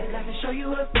tonight. I can show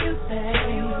you a few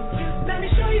things. Let me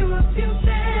show you a few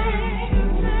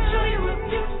things. Show you a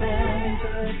few things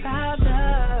about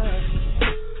love.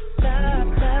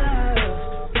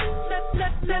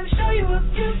 Let me show you a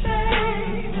few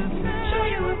things. Show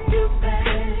you a few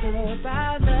things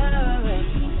about love.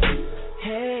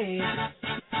 Hey.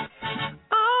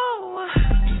 Oh.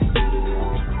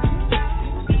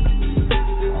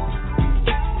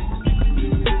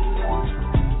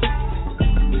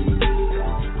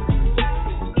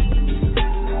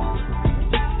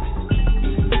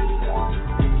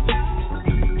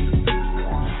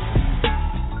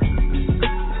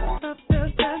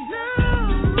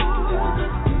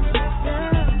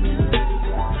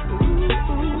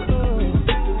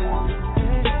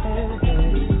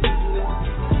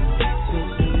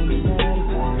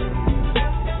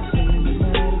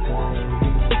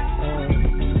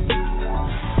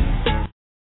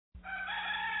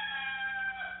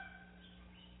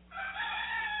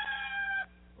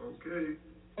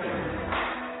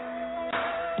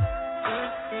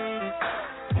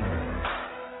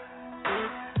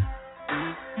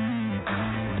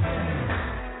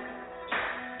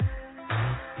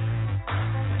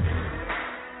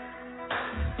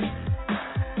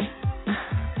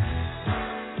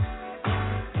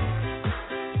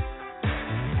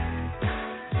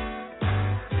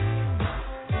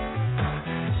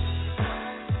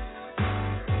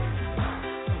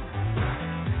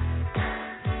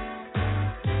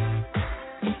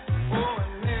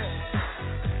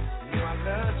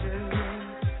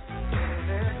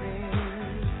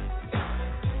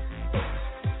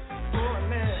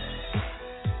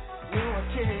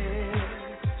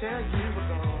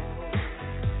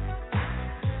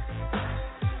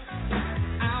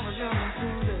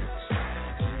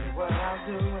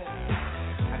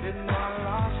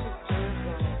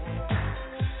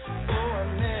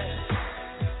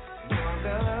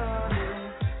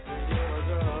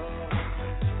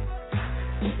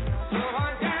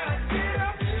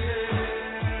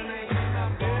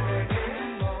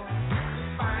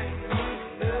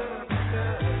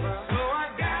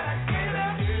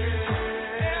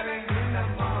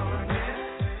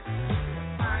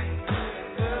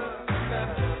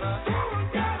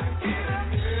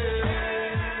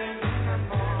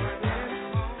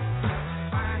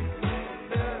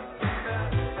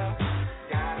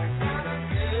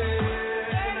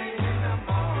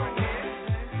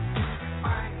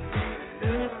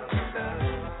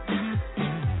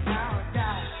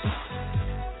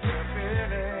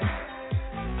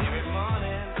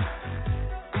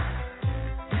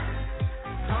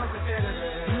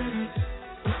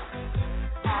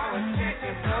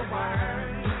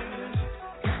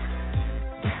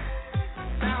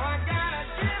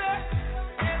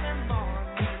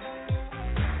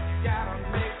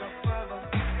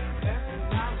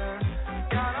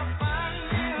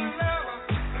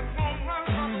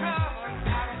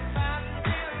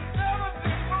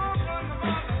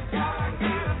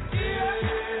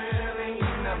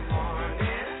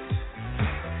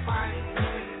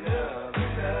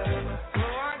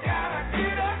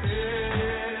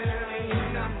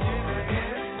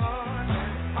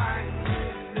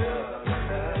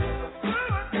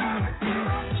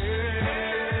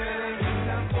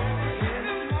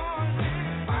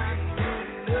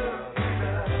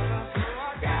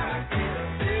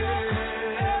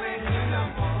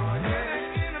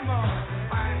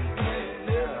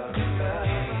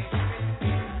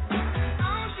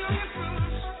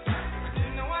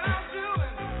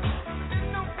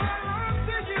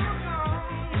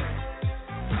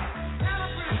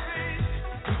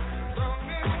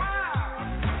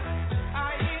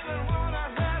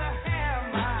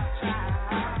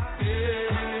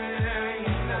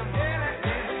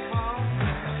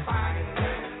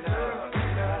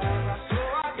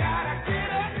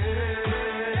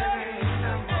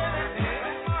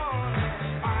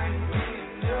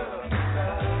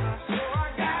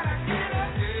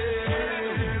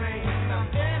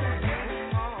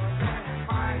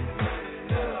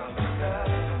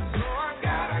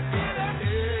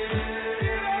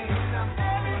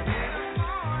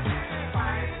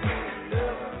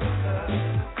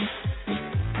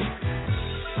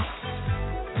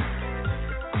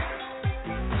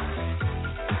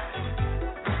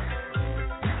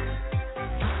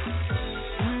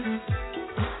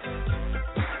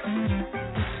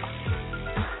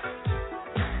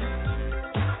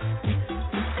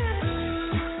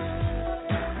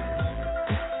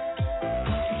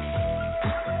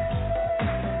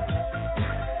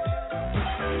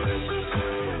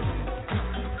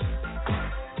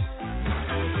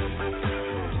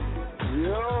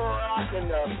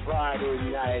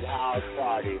 Night House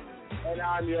Party. And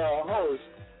I'm your host,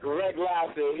 Greg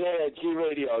Lassiter, here at G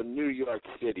Radio, New York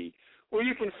City, where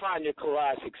you can find your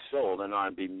classic soul and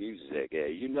R&B music. Yeah,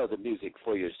 you know, the music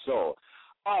for your soul.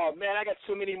 Oh, man, I got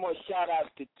so many more shout-outs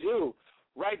to do.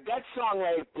 Right, that song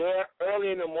right there,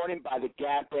 Early in the Morning by the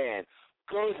Gap Band,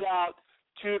 goes out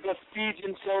to the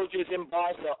Fijian soldiers in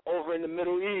Barca over in the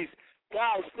Middle East.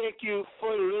 Guys, thank you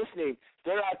for listening.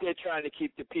 They're out there trying to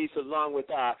keep the peace along with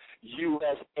our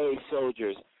USA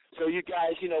soldiers. So you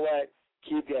guys, you know what?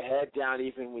 Keep your head down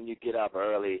even when you get up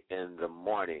early in the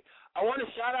morning. I want to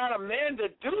shout out Amanda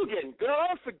Dugan. Girl,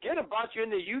 don't forget about you in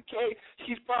the UK.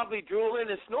 She's probably drooling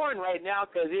and snoring right now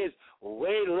because it's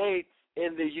way late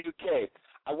in the UK.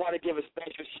 I want to give a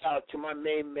special shout to my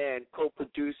main man,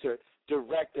 co-producer,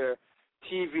 director,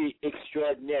 TV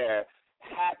extraordinaire.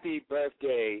 Happy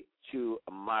birthday to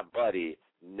my buddy,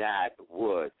 Nat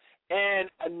Wood. And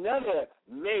another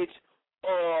mate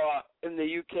in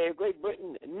the UK, Great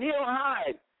Britain, Neil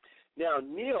Hyde. Now,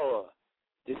 Neil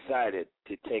decided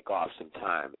to take off some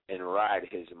time and ride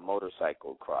his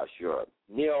motorcycle across Europe.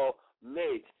 Neil,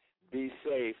 mate, be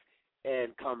safe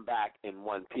and come back in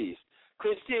one piece.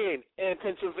 Christine in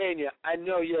Pennsylvania, I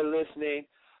know you're listening.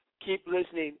 Keep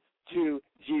listening to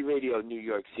G Radio New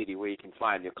York City, where you can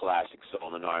find your classic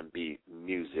soul and R&B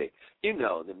music. You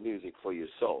know, the music for your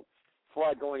soul. Before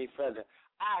I go any further,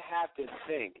 I have to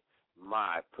thank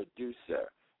my producer,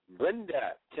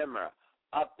 Brenda Timmer,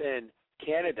 up in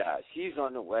Canada. She's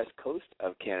on the west coast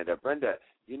of Canada. Brenda,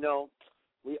 you know,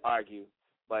 we argue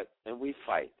and we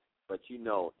fight, but you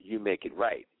know you make it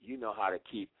right. You know how to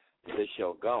keep the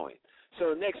show going.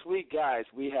 So next week, guys,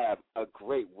 we have a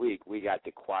great week. We got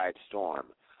The Quiet Storm,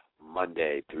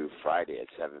 Monday through Friday at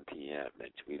 7 p.m. and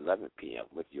to 11 p.m.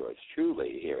 with yours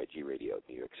truly here at G Radio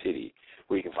New York City,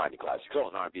 where you can find your classic soul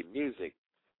and R&B music.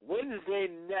 Wednesday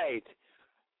night,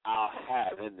 I'll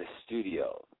have in the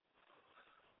studio,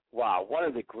 wow, one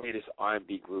of the greatest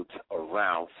R&B groups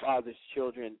around, Father's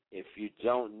Children. If you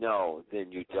don't know,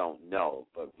 then you don't know,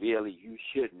 but really you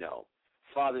should know.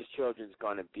 Father's Children's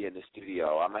going to be in the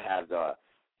studio. I'm going to have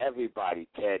everybody,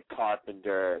 Ted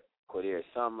Carpenter, Cordelia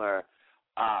Summer.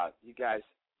 You guys,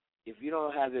 if you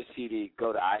don't have their CD,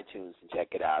 go to iTunes and check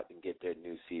it out and get their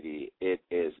new CD. It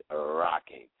is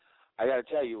rocking. I got to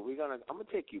tell you, I'm going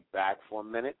to take you back for a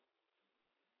minute.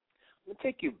 I'm going to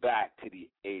take you back to the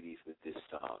 80s with this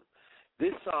song.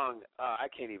 This song, I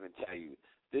can't even tell you,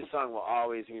 this song will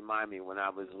always remind me when I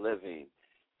was living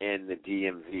in the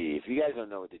DMV. If you guys don't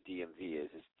know what the DMV is,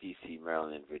 it's D.C.,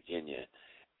 Maryland, and Virginia.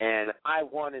 And I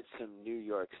wanted some New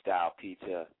York-style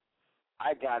pizza.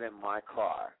 I got in my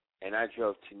car, and I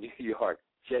drove to New York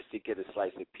just to get a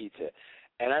slice of pizza.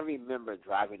 And I remember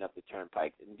driving up the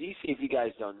turnpike. In D.C., if you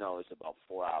guys don't know, it's about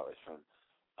 4 hours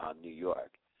from New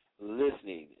York.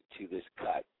 Listening to this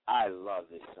cut. I love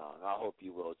this song. I hope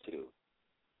you will, too.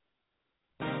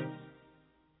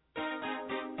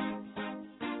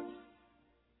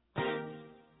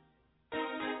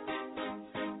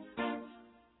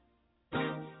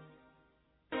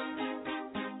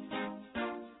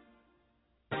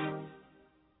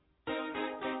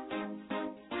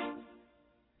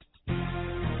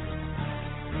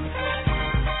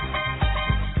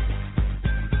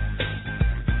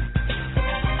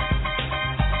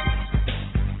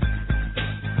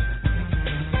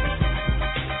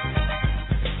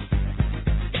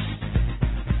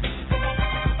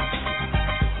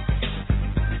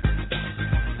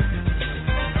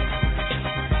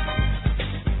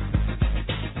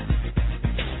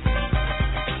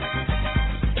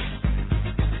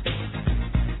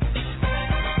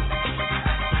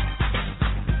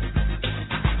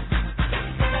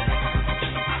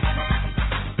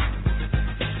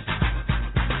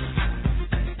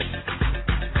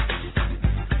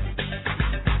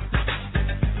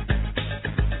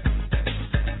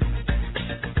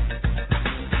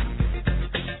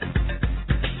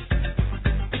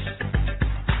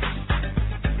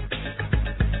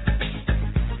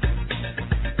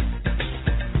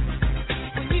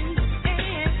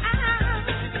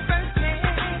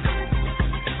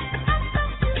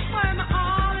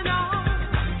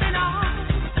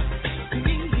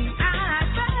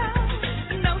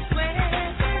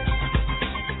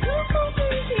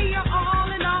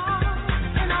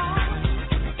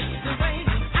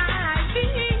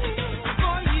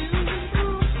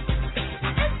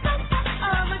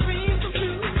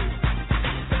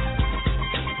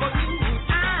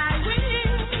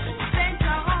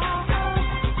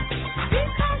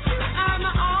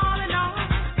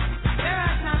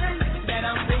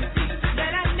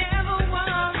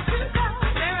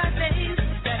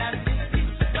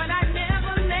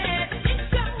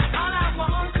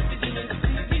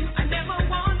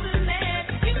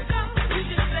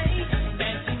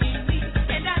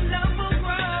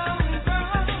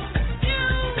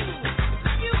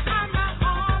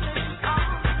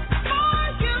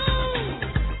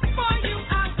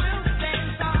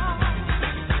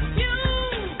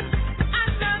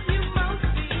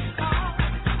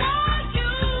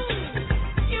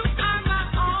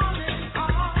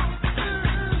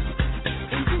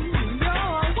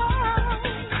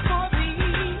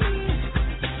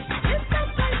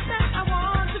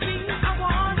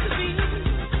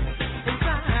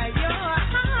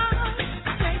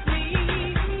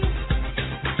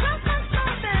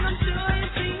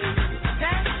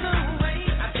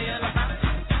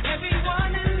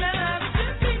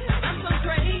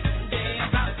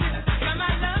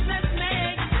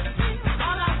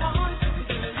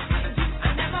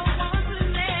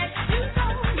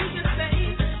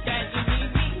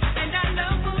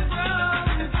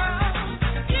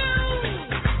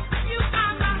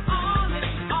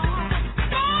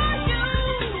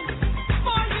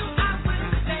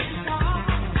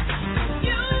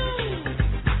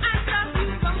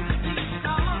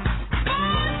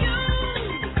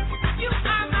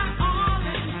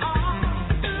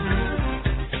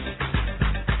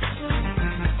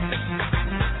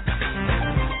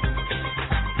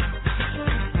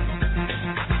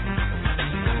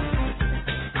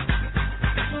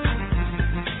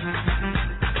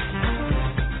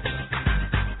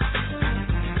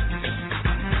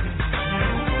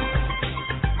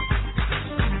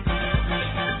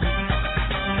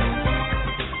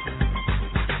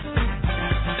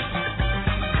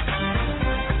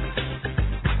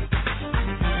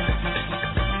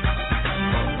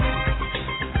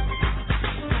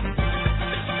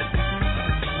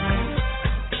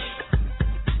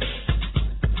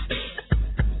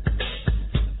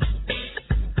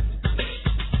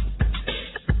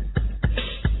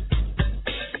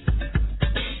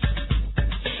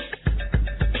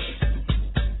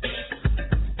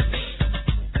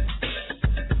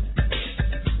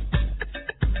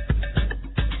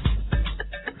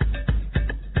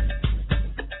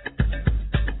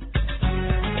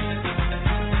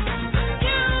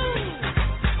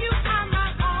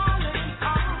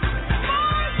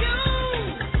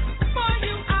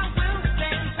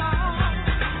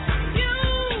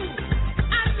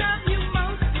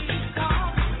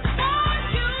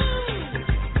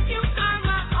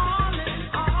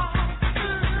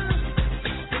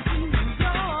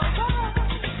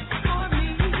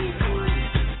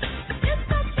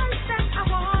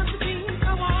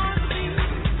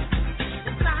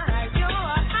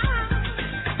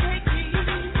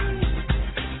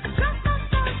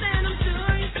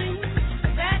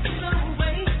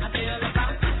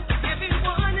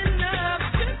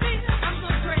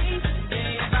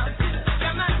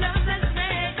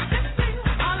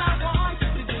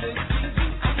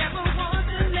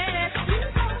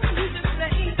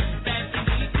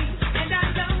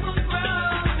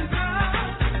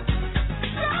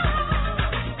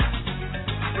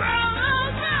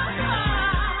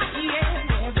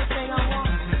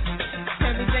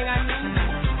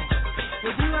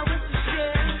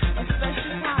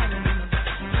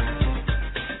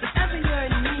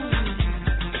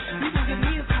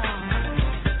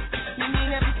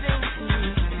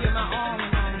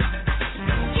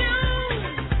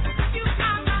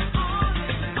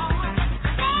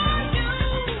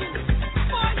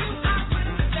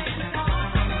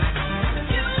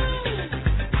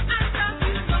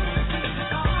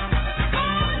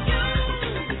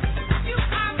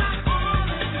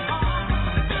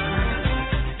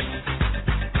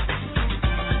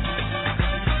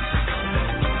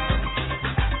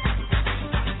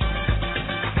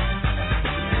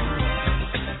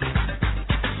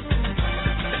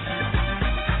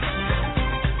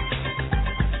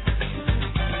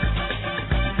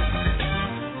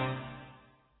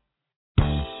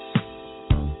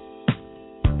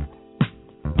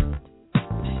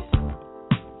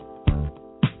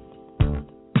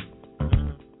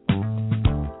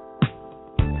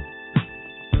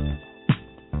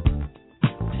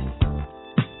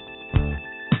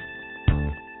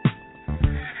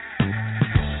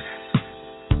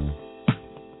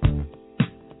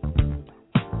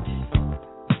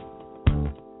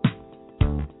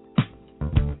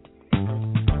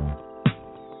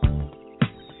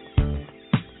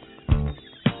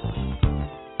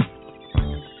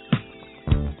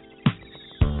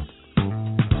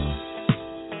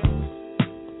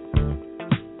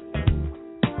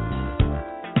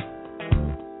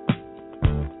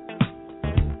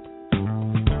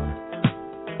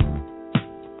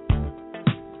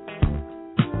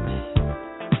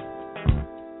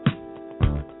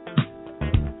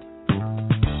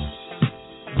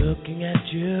 looking at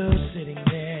you sitting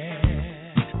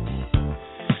there,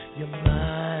 your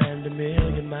mind a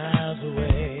million miles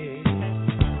away.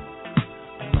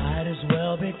 I might as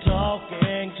well be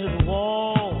talking to the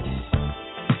walls.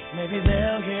 Maybe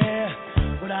they'll hear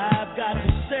what I've got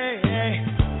to say.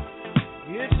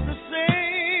 It's the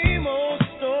same old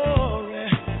story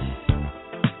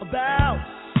about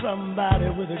somebody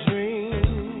with a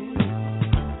dream,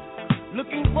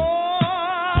 looking for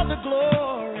the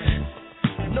glory.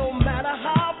 No matter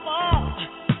how far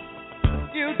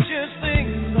you just think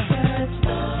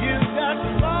you've got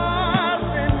stars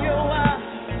in your eyes.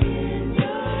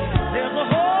 There's a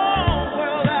whole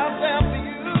world out there for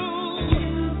you.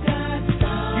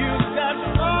 You've got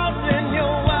stars in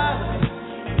your eyes.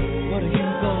 What are you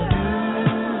gonna do?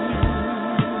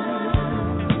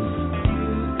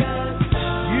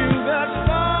 You've got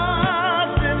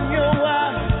stars in your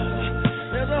eyes.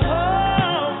 There's a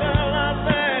whole world out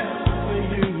there for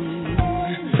you.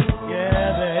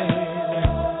 Yeah, baby.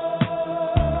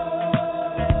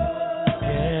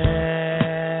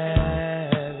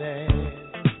 Yeah, baby.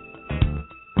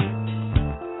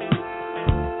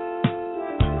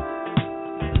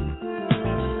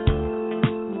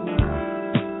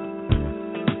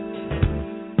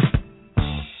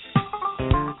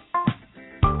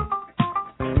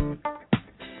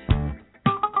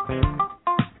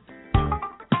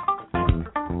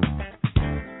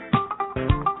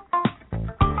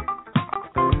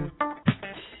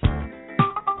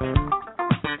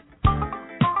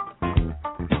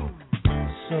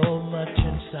 So much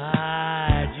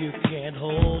inside, you can't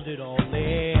hold it all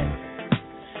in.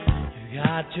 You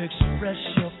got to express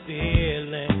your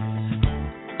feelings.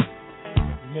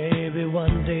 Maybe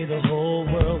one day the whole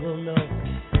world will know.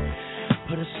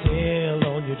 Put a sail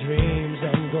on your dreams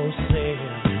and go sail.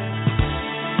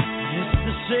 It's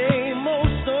the same old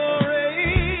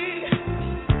story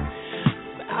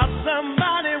about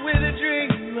somebody with a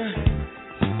dream,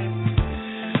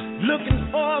 looking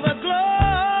for the glory.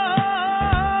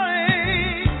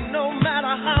 No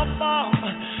matter how far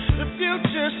the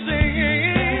future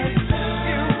seems,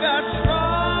 you've got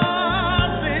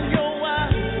stars in your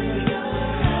eyes.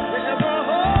 There's a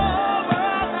whole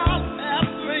world out there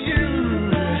for you.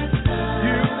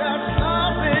 You've got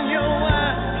stars in your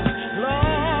eyes.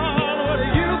 Lord, what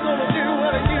are you gonna do?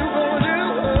 What are you gonna do?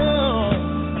 Oh,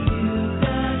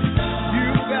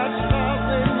 you've got stars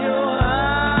in your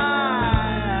eyes.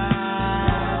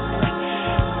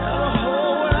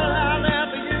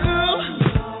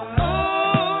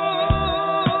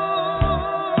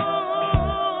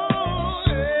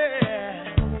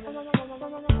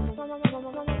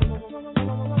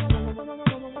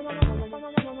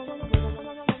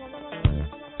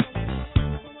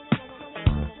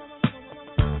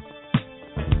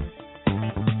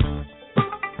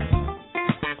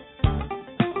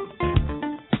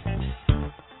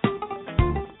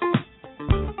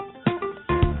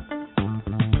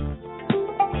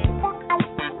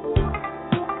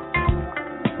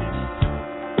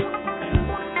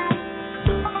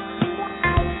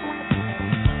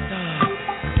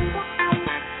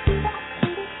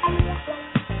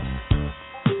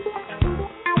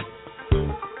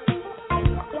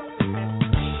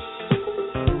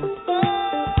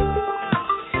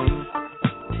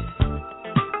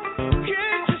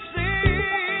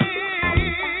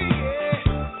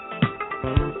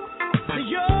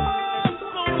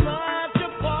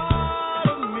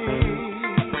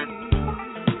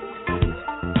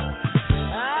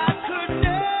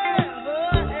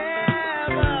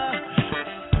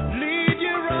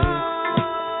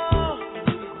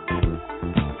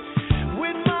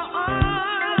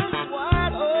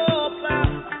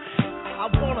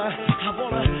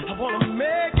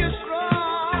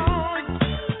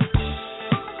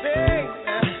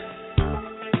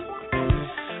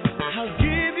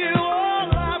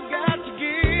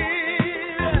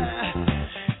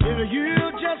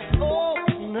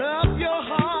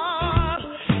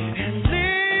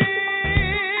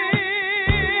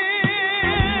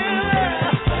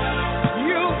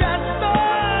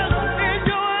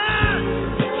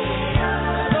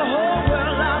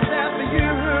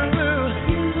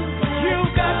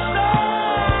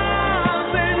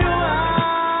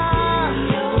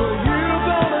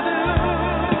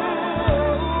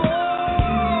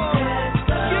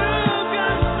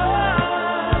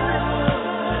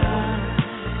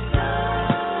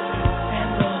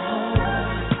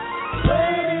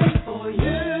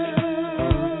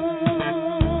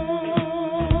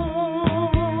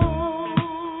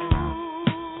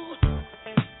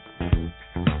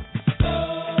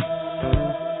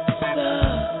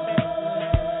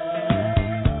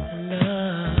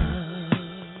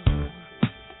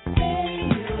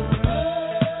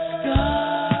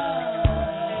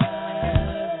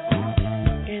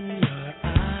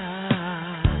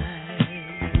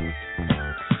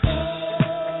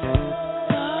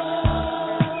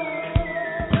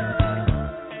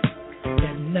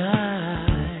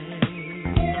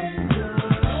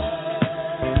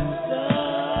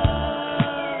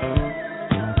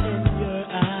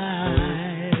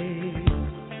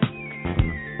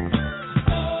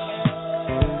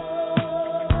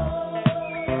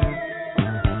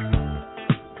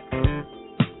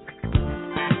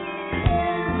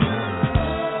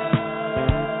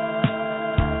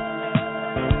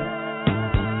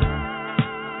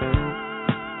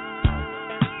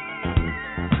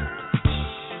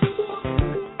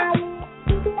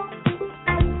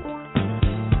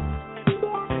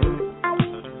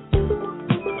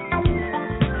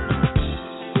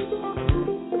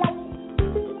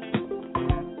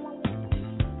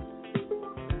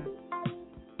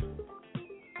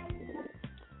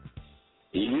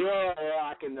 You're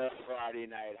rocking the Friday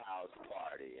Night House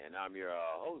Party, and I'm your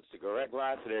host, Greg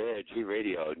Lassiter here at G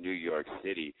Radio, New York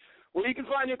City, where you can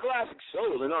find your classic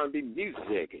soul and R&B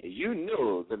music. You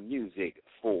know the music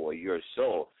for your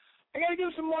soul. I got to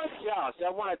give some more shouts. I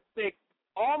want to thank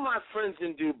all my friends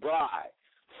in Dubai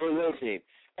for listening.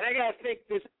 And I got to thank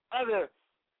this other,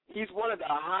 he's one of the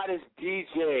hottest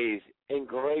DJs in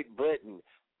Great Britain,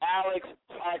 Alex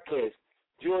Parkes,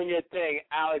 doing your thing.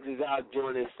 Alex is out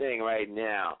doing his thing right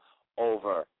now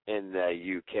over in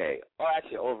the UK, or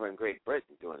actually over in Great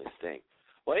Britain doing his thing.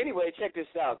 Well, anyway, check this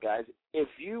out, guys. If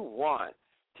you want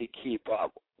to keep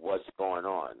up what's going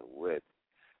on with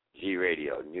G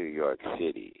Radio New York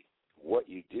City, what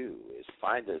you do is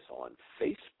find us on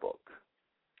Facebook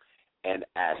and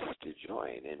ask to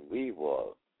join, and we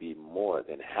will be more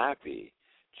than happy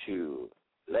to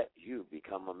let you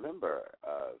become a member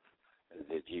of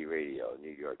the G Radio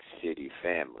New York City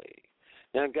family.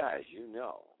 Now, guys, you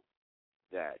know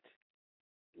that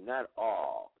not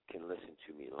all can listen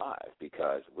to me live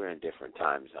because we're in different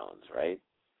time zones, right?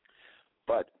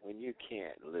 But when you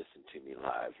can't listen to me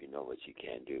live, you know what you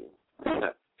can do?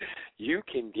 You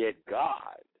can get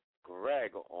God,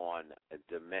 Greg, on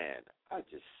demand. I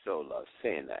just so love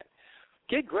saying that.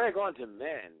 Get Greg on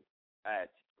demand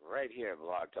at right here at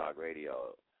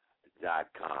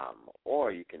blogtalkradio.com,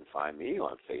 or you can find me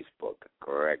on Facebook,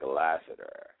 Greg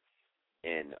Lassiter,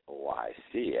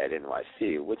 NYC, at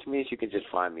NYC, which means you can just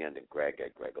find me under Greg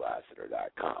at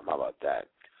greglassiter.com. How about that?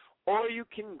 Or you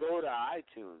can go to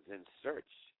iTunes and search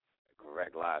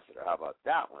Greg Lassiter. How about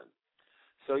that one?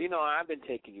 So, you know, I've been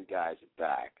taking you guys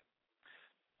back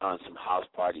on some house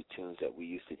party tunes that we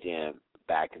used to jam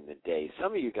back in the day.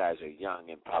 Some of you guys are young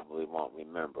and probably won't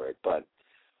remember it, but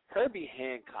Herbie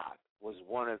Hancock was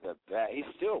one of the he's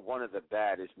still one of the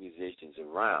baddest musicians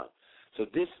around. So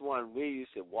this one, we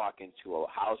used to walk into a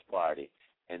house party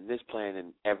and this playing,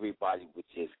 and everybody would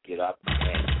just get up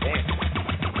and dance.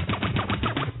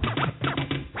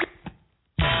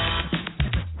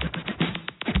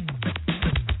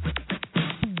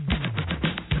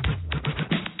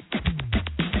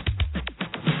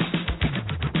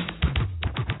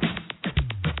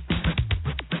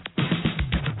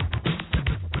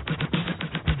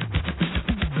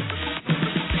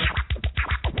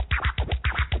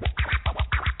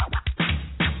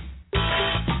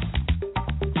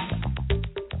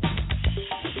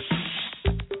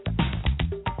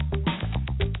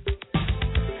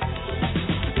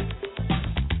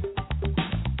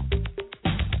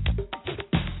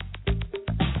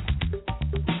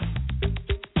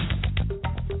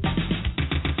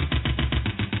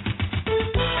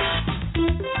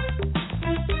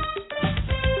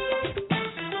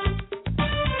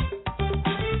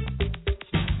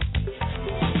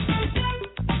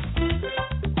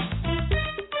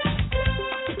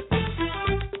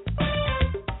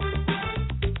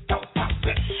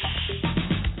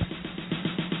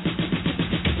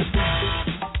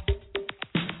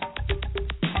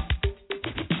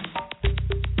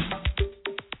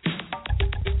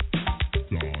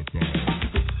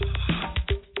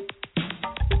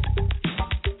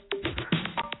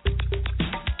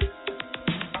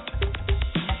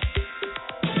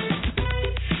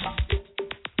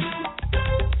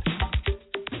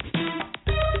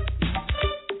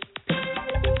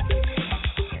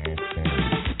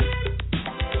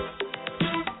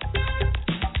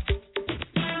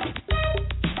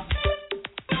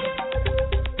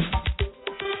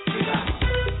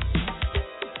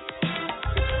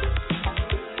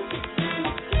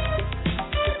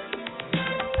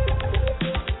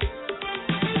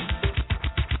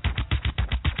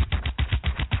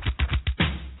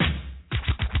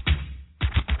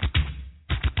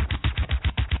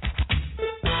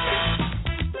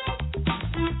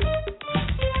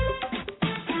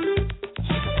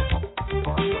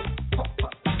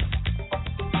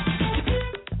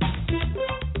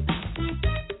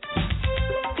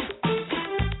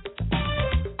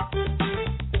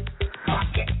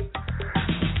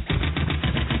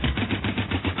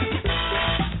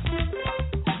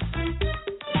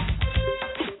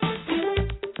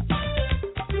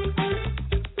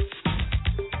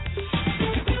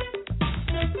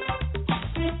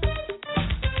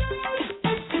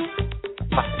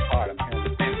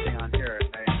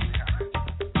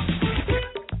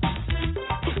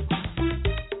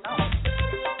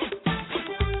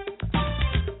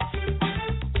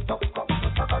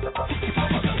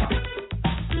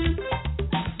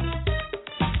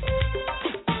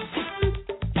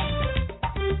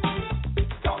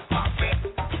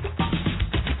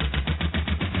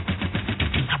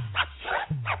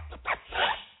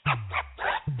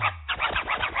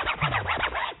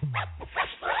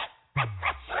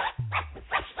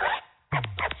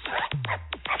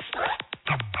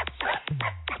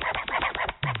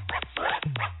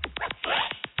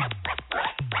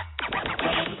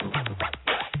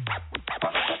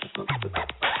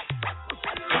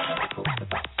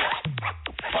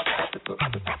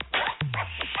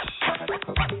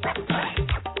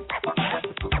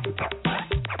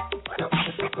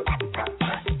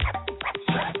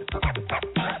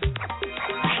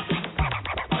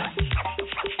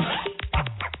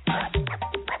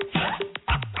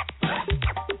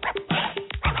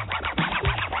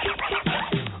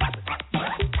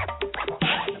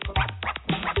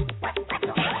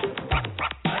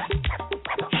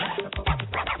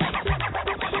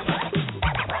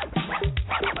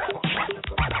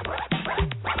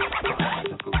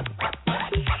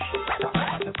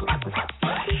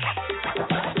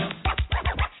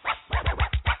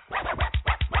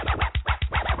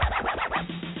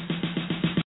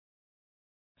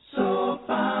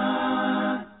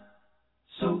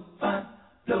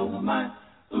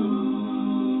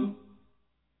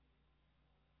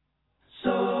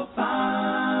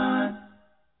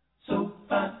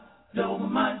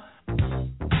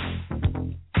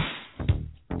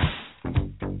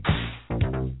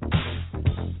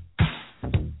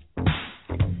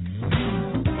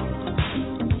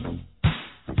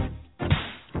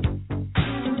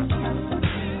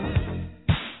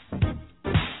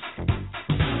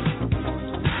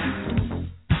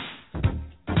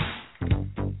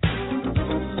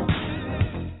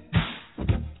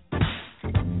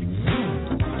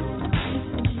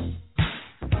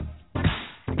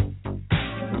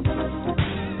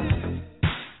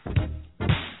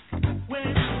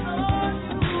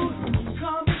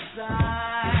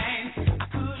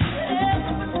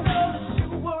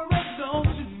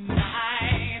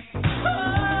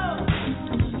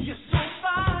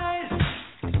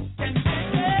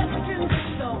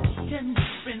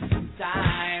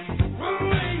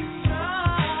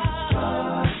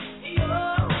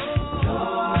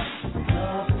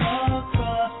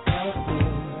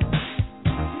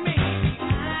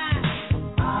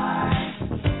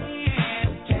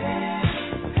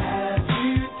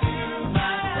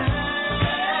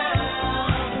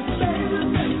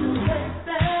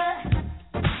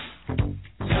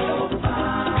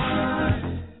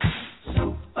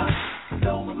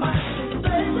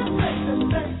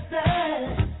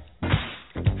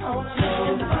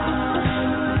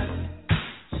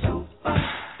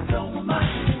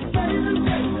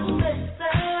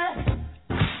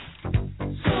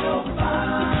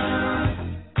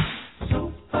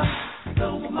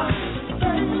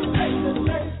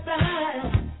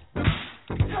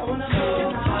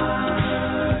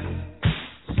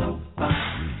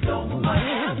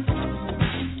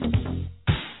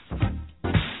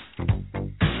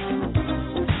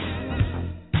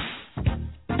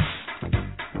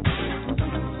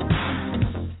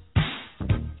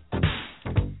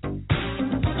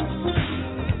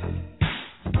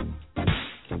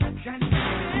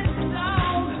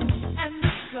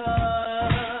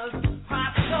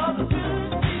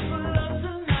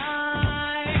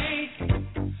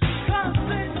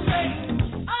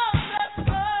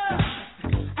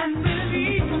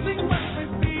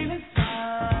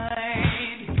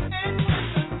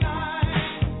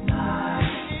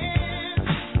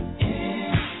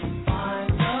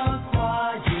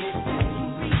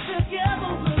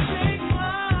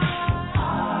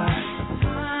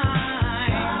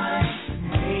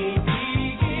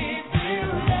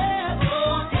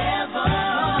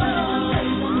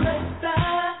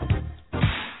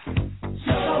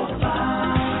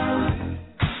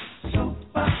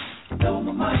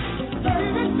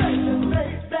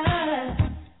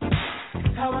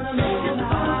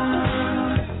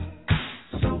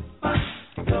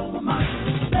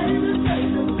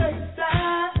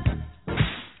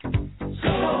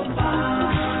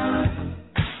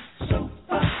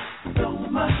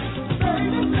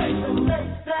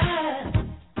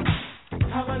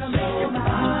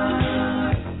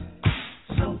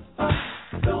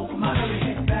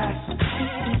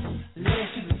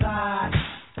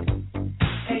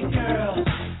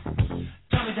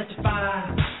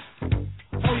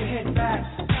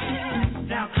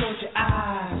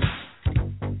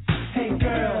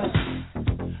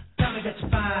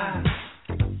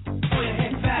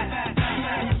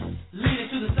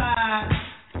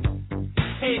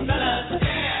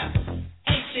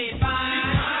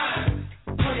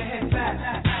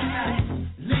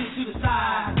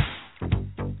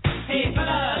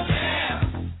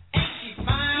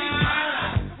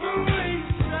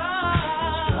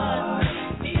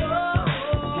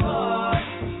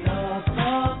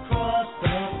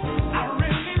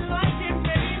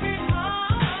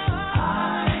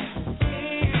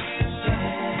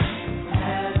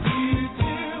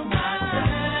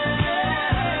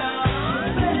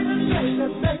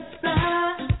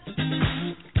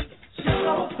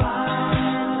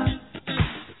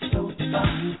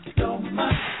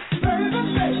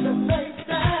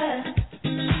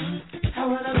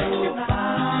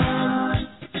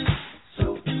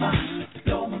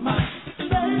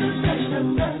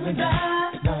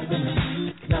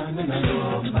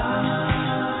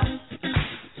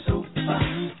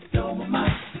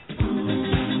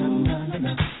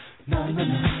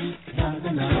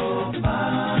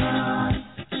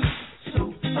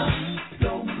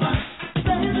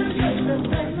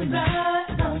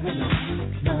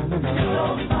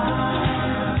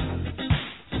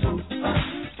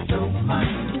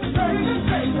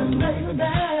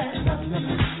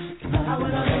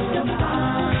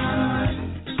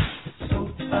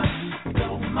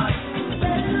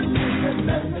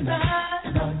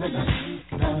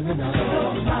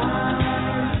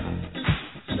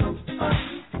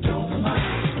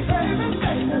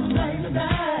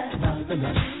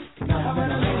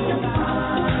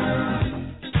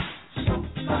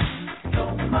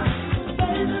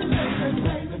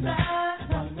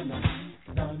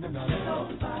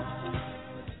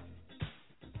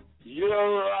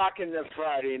 You're rocking the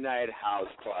Friday Night House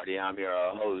Party. I'm your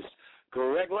host,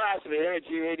 Greg Lassiter, here at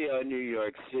G Radio in New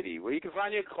York City, where you can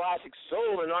find your classic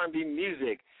soul and R&B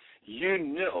music. You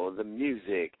know, the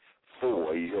music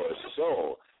for your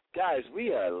soul. Guys,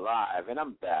 we are live, and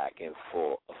I'm back in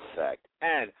full effect.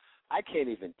 And I can't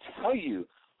even tell you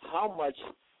how much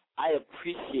I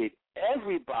appreciate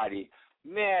everybody.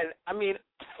 Man, I mean,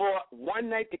 for one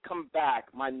night to come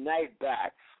back, my night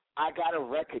back, I got a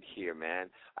record here, man.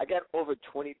 I got over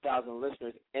 20,000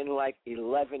 listeners in like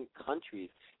 11 countries.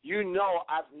 You know,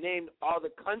 I've named all the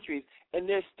countries, and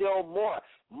there's still more.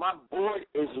 My board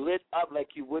is lit up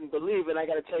like you wouldn't believe, and I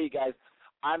got to tell you guys,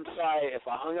 I'm sorry if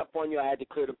I hung up on you. I had to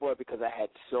clear the board because I had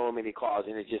so many calls,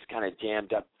 and it just kind of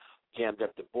jammed up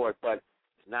the board. But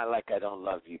it's not like I don't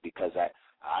love you, because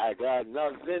I got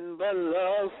nothing but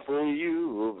love for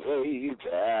you, baby.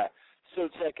 So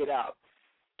check it out.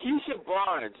 Keisha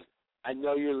Barnes, I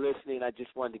know you're listening. I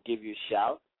just wanted to give you a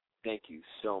shout. Thank you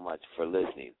so much for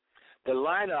listening. The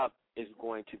lineup is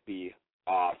going to be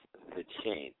off the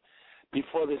chain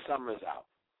before the summer's out.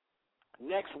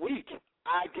 Next week,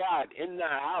 I got in the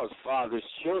house Father's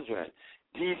Children,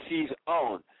 DC's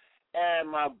own, and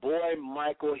my boy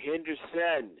Michael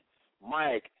Henderson.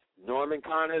 Mike, Norman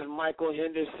Connor's Michael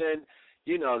Henderson.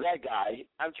 You know that guy.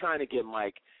 I'm trying to get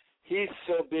Mike. He's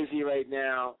so busy right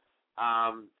now.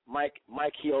 Mike,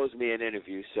 he owes me an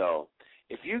interview. So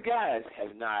if you guys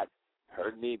have not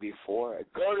heard me before,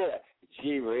 go to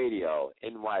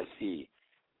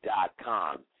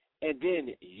GRadioNYC.com, and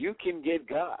then you can get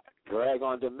Greg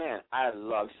on demand. I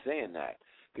love saying that.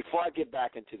 Before I get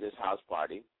back into this house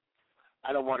party,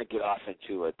 I don't want to get off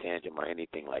into a tangent or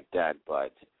anything like that,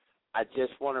 but I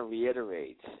just want to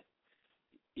reiterate,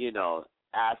 you know,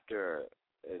 after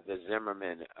the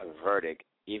Zimmerman verdict,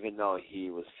 even though he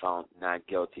was found not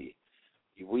guilty,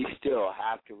 we still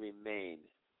have to remain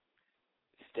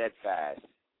steadfast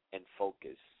and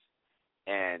focused.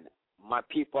 And my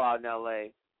people out in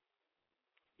L.A.,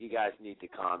 you guys need to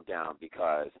calm down,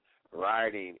 because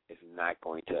rioting is not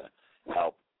going to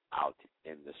help out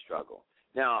in the struggle.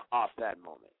 Now, off that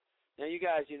moment. Now, you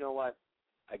guys, you know what?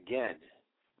 Again,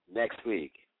 next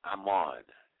week, I'm on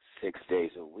 6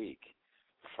 days a week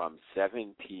from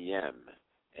 7 p.m.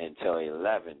 until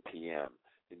 11 p.m.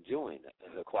 doing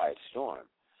The Quiet Storm.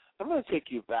 I'm going to take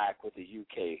you back with a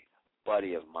UK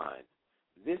buddy of mine.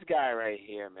 This guy right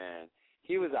here, man,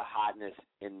 he was a hotness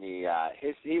in the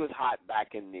he was hot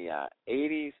back in the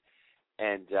 80s,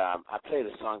 and I played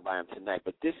a song by him tonight,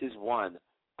 but this is one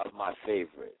of my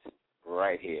favorites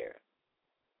right here.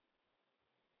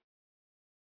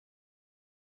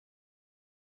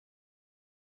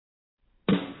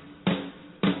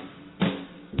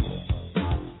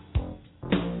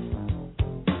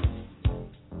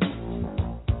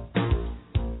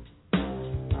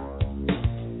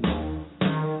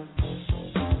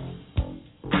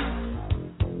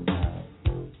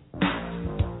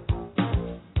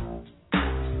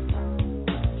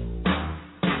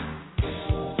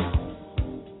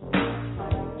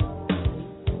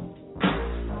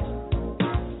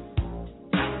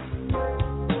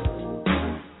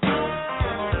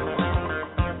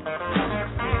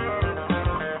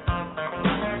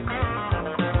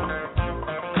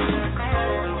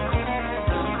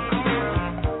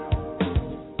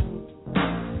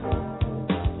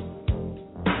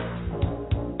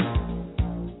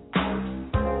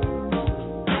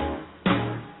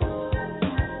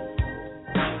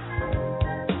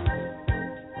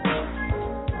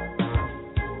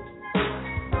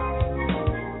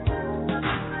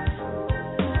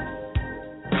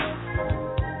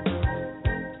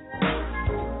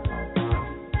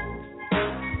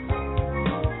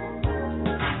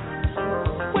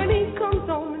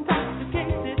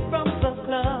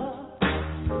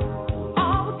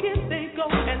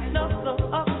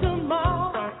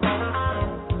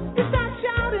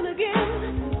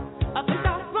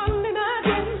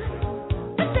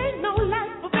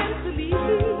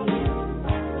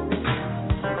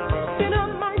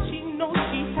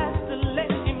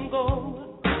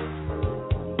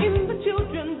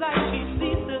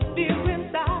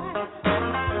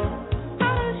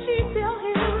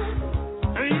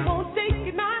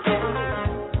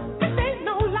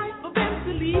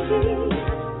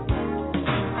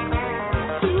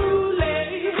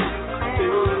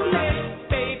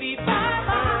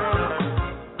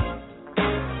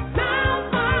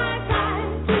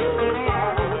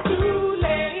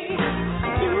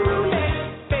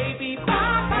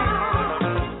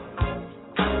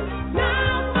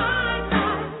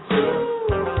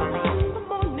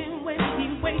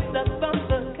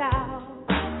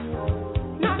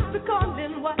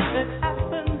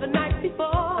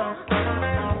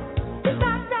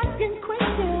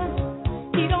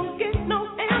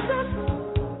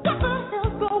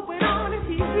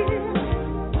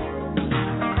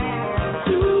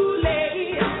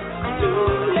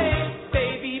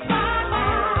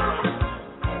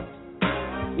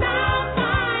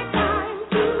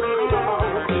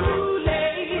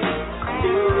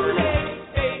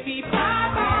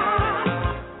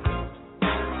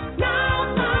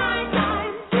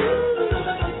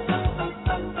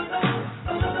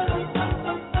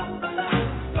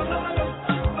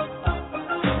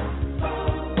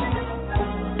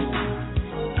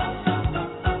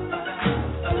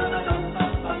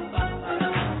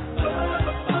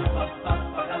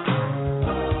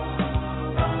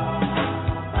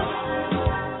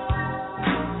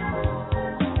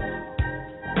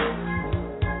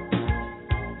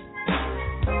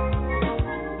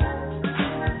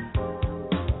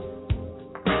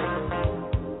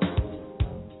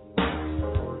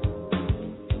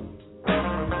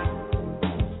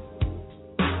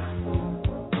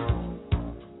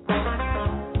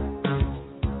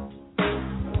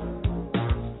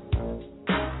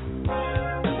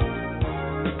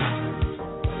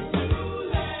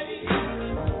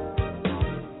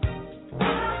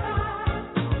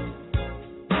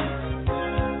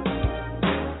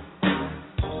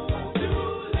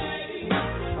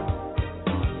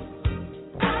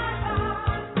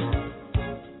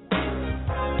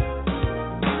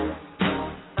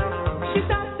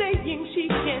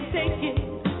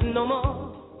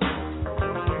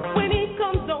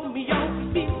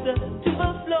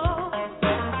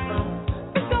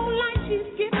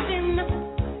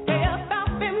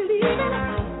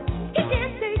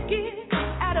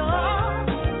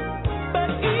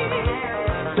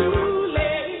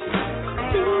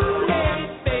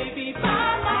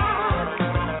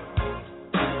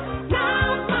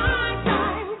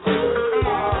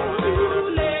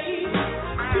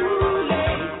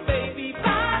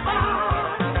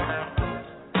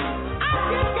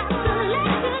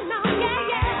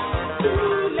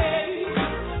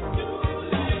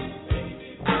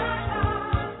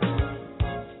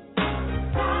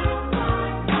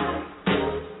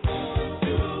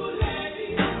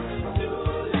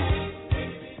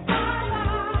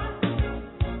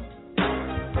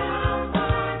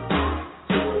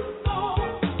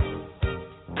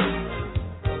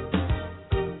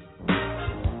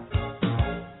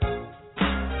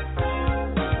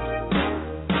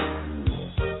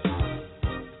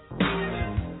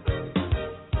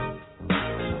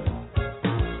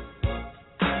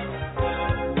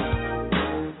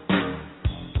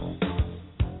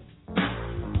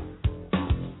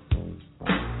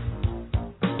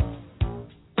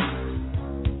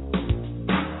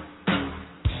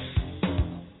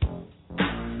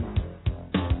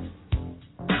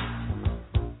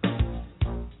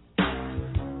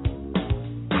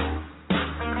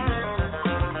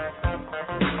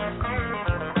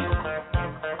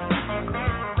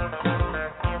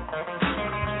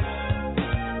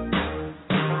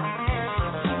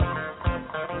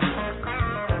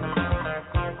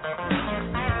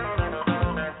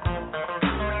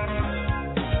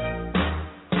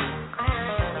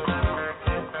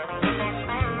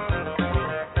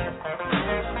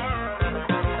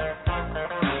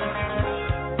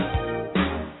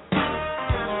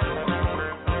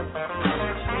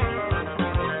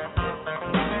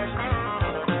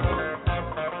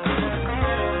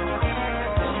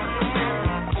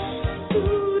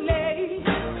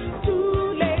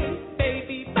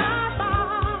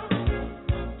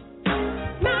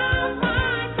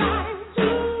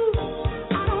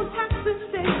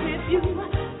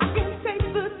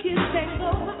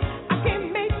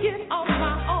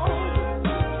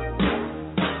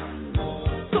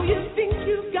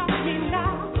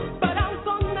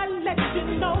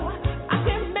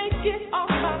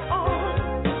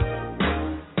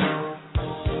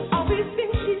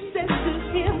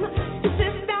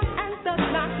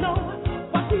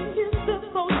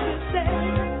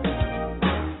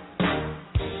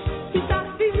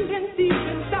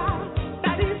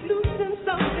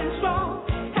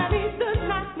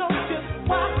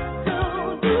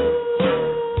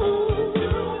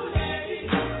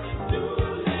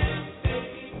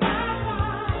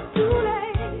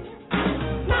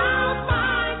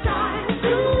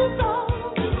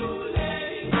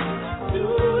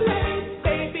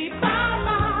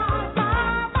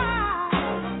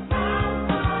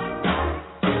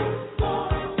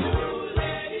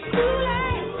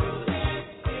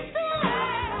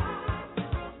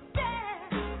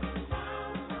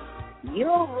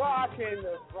 in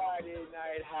the Friday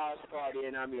Night House Party,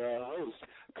 and I'm your host,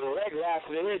 Greg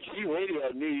Lassiter, here at G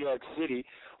Radio, New York City,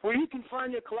 where you can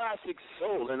find your classic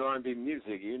soul and R&B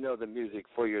music. You know, the music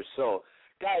for your soul.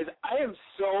 Guys, I am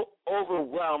so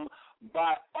overwhelmed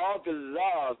by all the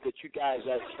love that you guys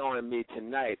are showing me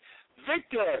tonight.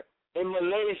 Victor in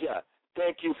Malaysia,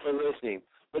 thank you for listening.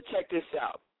 But check this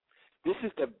out. This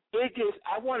is the biggest,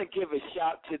 I want to give a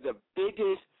shout to the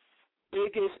biggest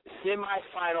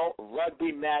semifinal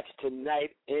rugby match tonight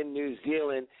in New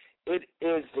Zealand. It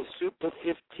is the Super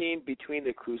 15 between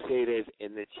the Crusaders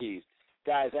and the Chiefs.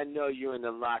 Guys, I know you're in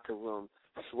the locker room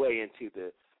swaying to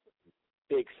the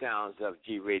big sounds of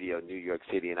G Radio New York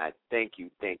City, and I thank you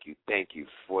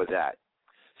for that.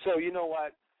 So you know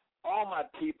what? All my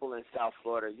people in South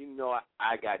Florida, you know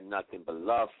I got nothing but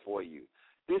love for you.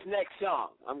 This next song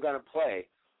I'm going to play,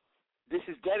 this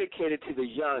is dedicated to the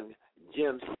young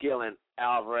Jim Skillen,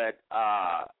 Alvarez,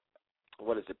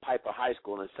 Piper High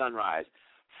School in Sunrise,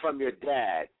 from your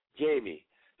dad, Jamie.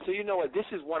 So you know what? This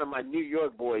is one of my New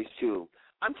York boys, too.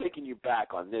 I'm taking you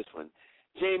back on this one.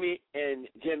 Jamie and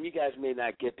Jim, you guys may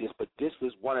not get this, but this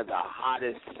was one of the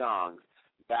hottest songs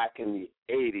back in the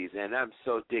 80s, and I'm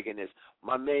so digging this.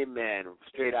 My main man,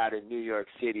 straight out of New York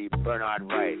City, Bernard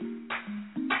Wright.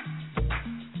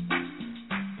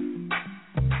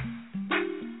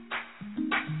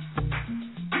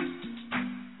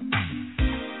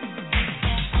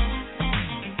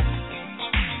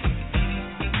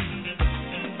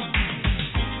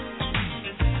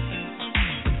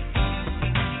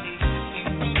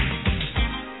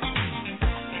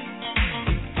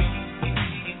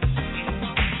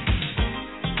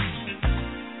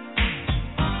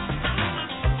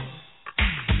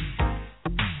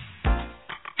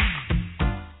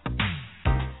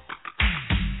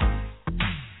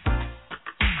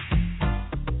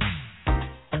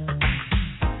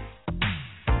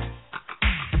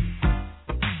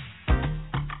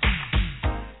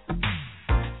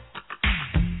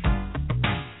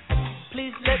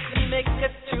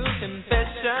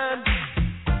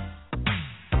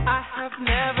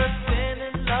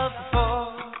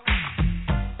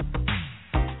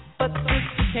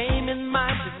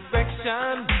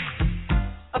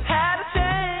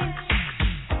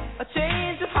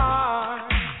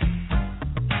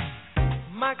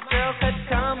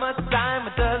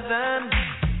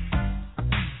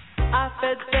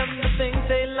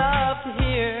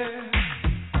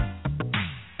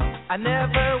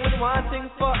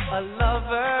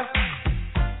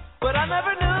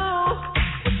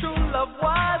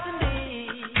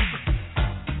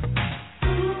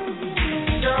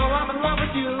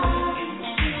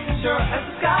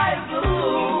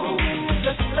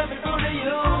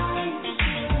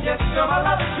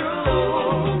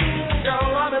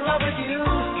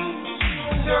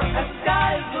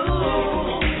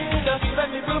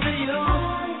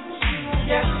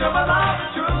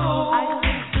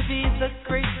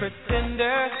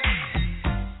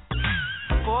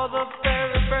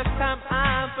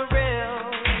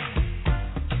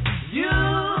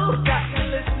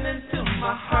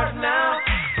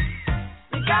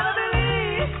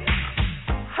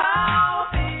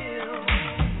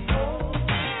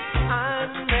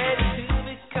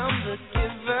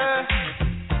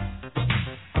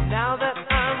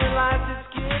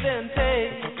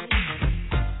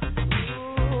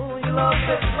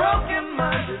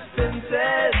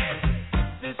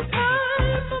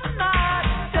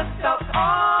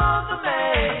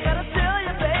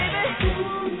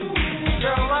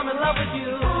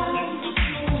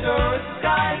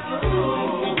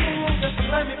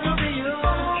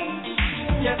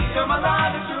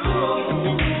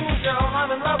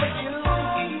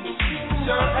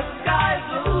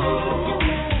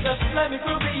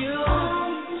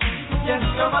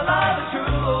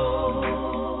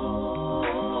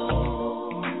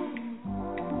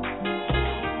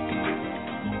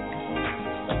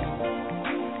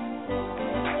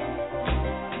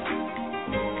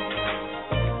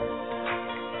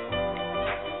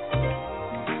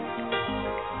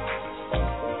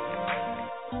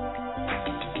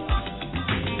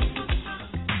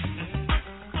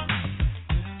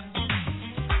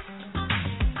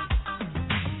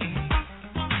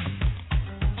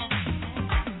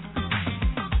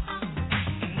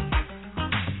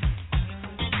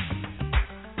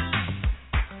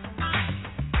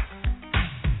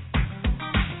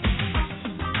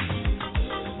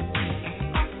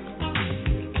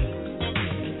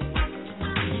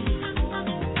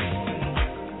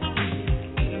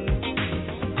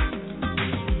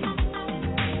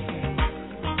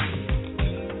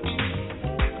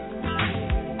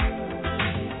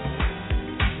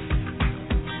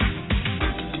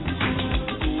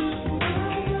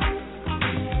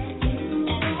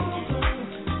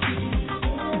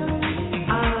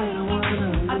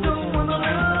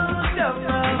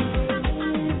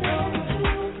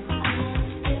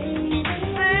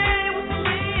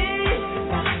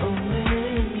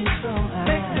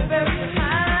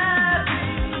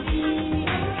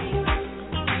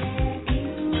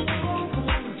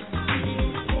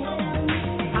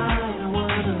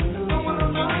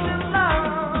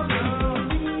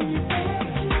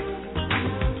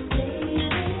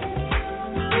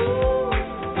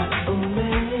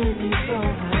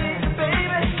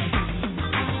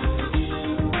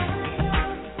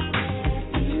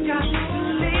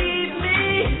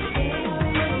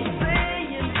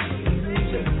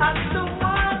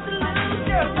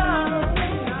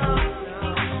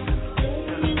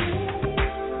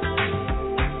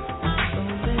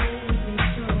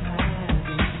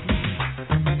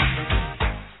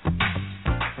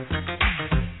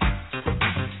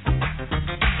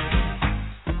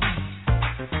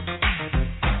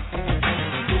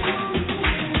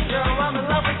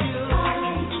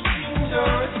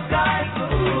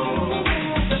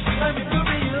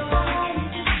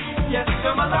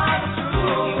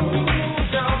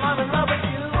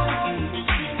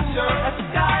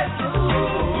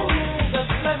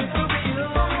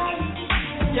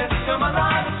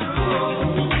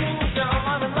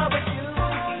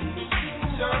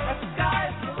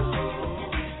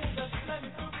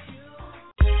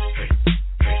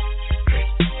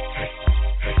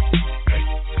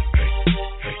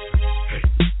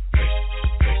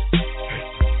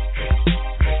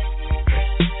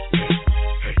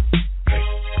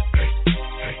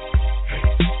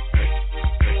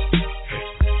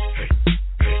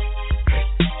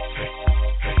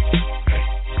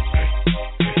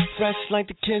 Like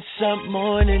the kiss up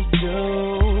morning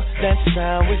dew. That's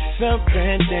how it felt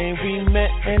that day we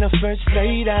met and the first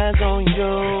laid eyes on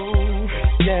you.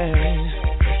 Yeah,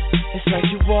 it's like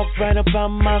you walked right about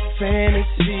my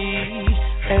fantasy,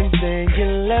 and then you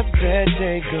left that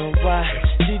day. Girl, why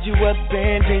did you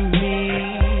abandon me?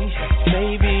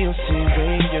 Maybe you'll see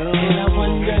when you. And I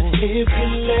wonder if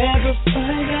you'll ever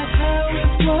find out how it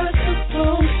was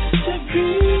supposed to be.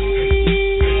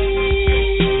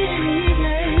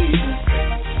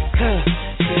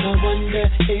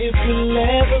 If we'll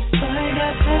ever find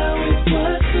out how it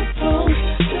was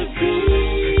supposed to be,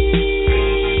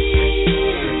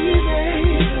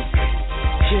 baby.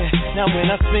 Yeah, now when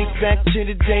I think back to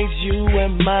the days you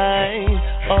and mine,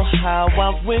 oh how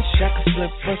I wish I could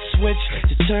flip a switch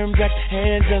to turn back the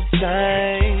hands of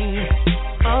time.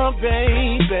 Oh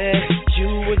baby, you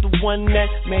were the one that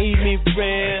made me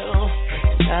real.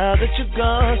 Now that you're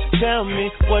gone, tell me,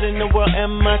 what in the world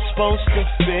am I supposed to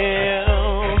feel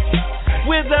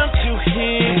without you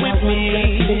here with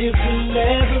me? If we'll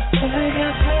ever find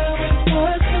out how it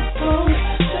was supposed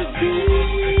to be,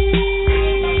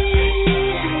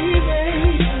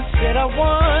 baby. Said I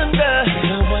wonder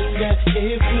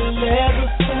if we'll ever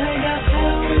find out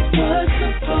how it was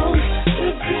supposed to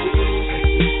be,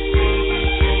 baby.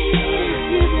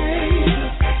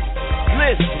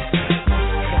 Listen,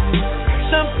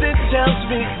 something tells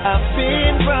me I've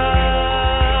been wrong.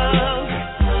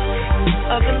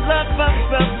 Of the love I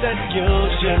felt that you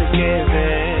should have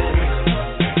given.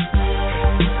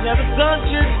 Never thought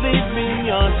you'd leave me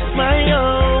on my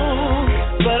own,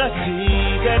 but I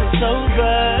see that it's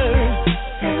over,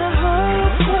 and I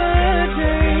hope one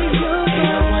day you'll find.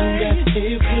 And I wonder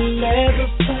if we'll ever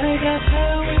find out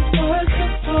how it was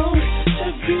supposed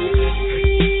to be,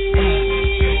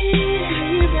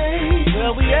 baby.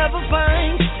 Will we ever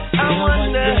find? I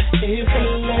wonder if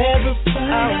we'll ever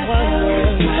find out how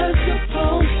it was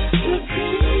supposed to be,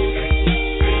 baby.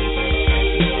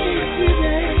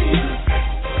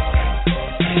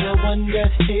 And I wonder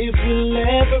if we'll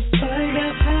ever find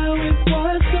out how it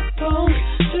was supposed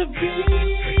to be,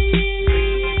 baby.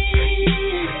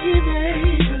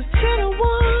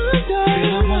 And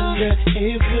I wonder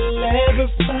if we'll ever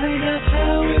find out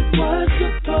how it was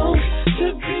supposed to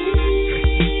be.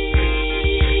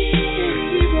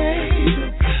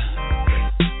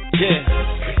 Yeah.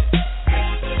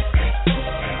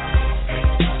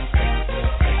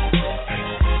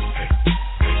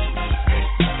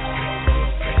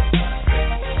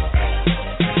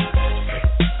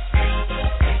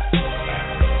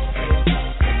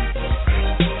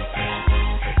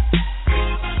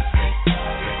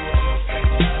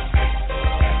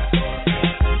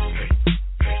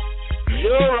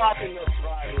 You're rocking the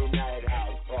Friday Night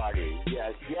House Party.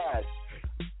 Yes, yes.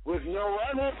 With no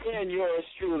other than yours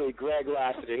truly, Greg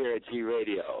Lassiter here at G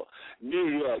Radio, New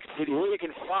York City, where you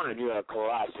can find your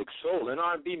classic soul and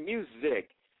R&B music.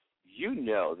 You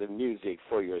know the music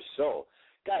for your soul.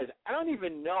 Guys, I don't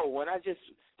even know when I just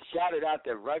shouted out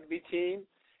the rugby team.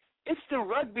 It's the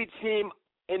rugby team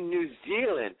in New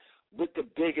Zealand with the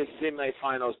biggest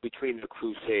semifinals between the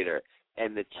Crusader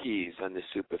and the Chiefs on the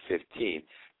Super 15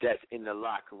 that's in the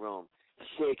locker room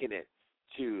shaking it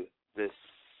to this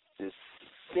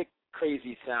sick,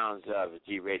 crazy sounds of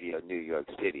G Radio New York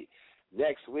City.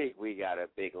 Next week, we got a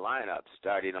big lineup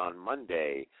starting on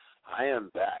Monday. I am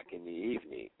back in the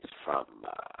evenings from,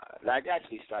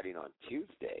 actually starting on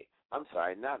Tuesday. I'm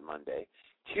sorry, not Monday.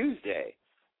 Tuesday,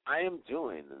 I am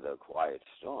doing The Quiet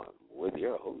Storm with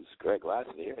your host, Greg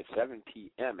Lassiter, here at 7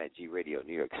 p.m. at G Radio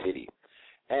New York City.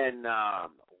 And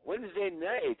Wednesday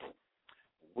night,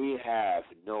 we have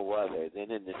no other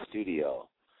than in the studio,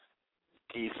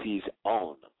 DC's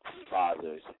own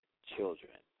Father's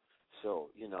Children. So,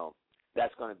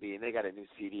 that's going to be, and they got a new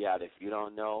CD out. If you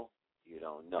don't know, you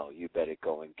don't know. You better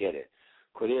go and get it.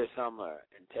 Cordelia Summer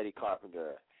and Teddy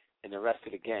Carpenter and the rest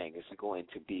of the gang is going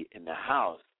to be in the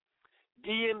house.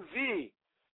 DMV,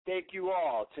 thank you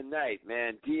all tonight,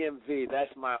 man. DMV,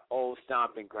 that's my old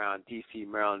stomping ground, D.C.,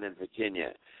 Maryland, and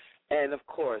Virginia. And, of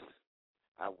course,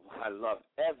 I love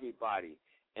everybody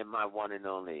in my one and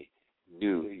only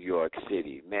New York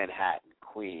City, Manhattan,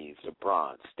 Queens, the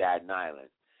Bronx, Staten Island.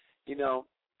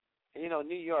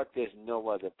 New York, there's no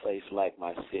other place like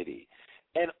my city.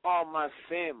 And all my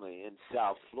family in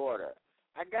South Florida.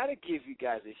 I got to give you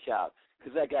guys a shout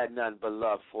because I got nothing but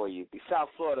love for you. South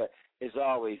Florida is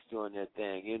always doing their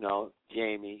thing.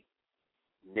 Jamie,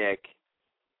 Nick,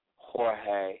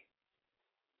 Jorge,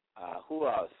 who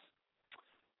else?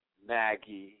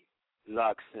 Maggie,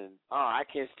 Luxon. I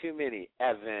can't, it's too many.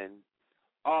 Evan,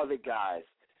 all the guys.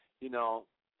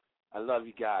 I love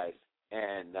you guys.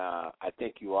 And I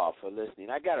thank you all for listening.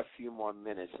 I got a few more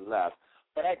minutes left,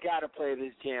 but I got to play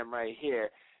this jam right here.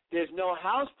 There's no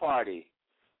house party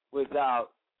without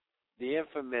the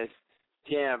infamous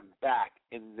jam back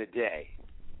in the day.